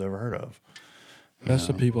 like no one's ever heard of. That's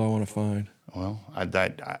the people I want to find. Well,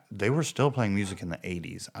 they were still playing music in the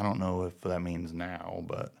 80s. I don't know if that means now,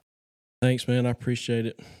 but. Thanks, man. I appreciate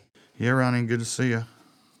it. Yeah, Ronnie, good to see you.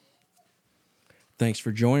 Thanks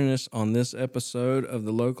for joining us on this episode of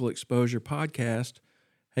the Local Exposure Podcast.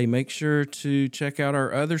 Hey, make sure to check out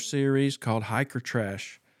our other series called Hiker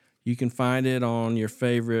Trash. You can find it on your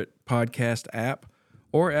favorite podcast app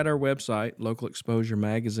or at our website,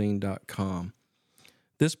 localexposuremagazine.com.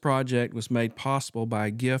 This project was made possible by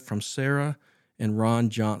a gift from Sarah and Ron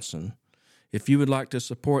Johnson. If you would like to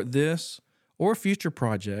support this or a future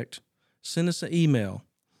project, send us an email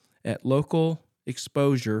at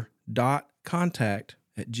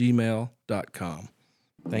localexposure.contact@gmail.com.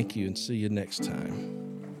 Thank you and see you next time.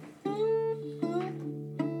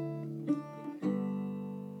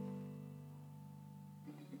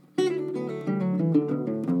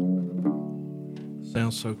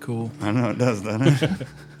 sounds so cool. I know it does, doesn't it?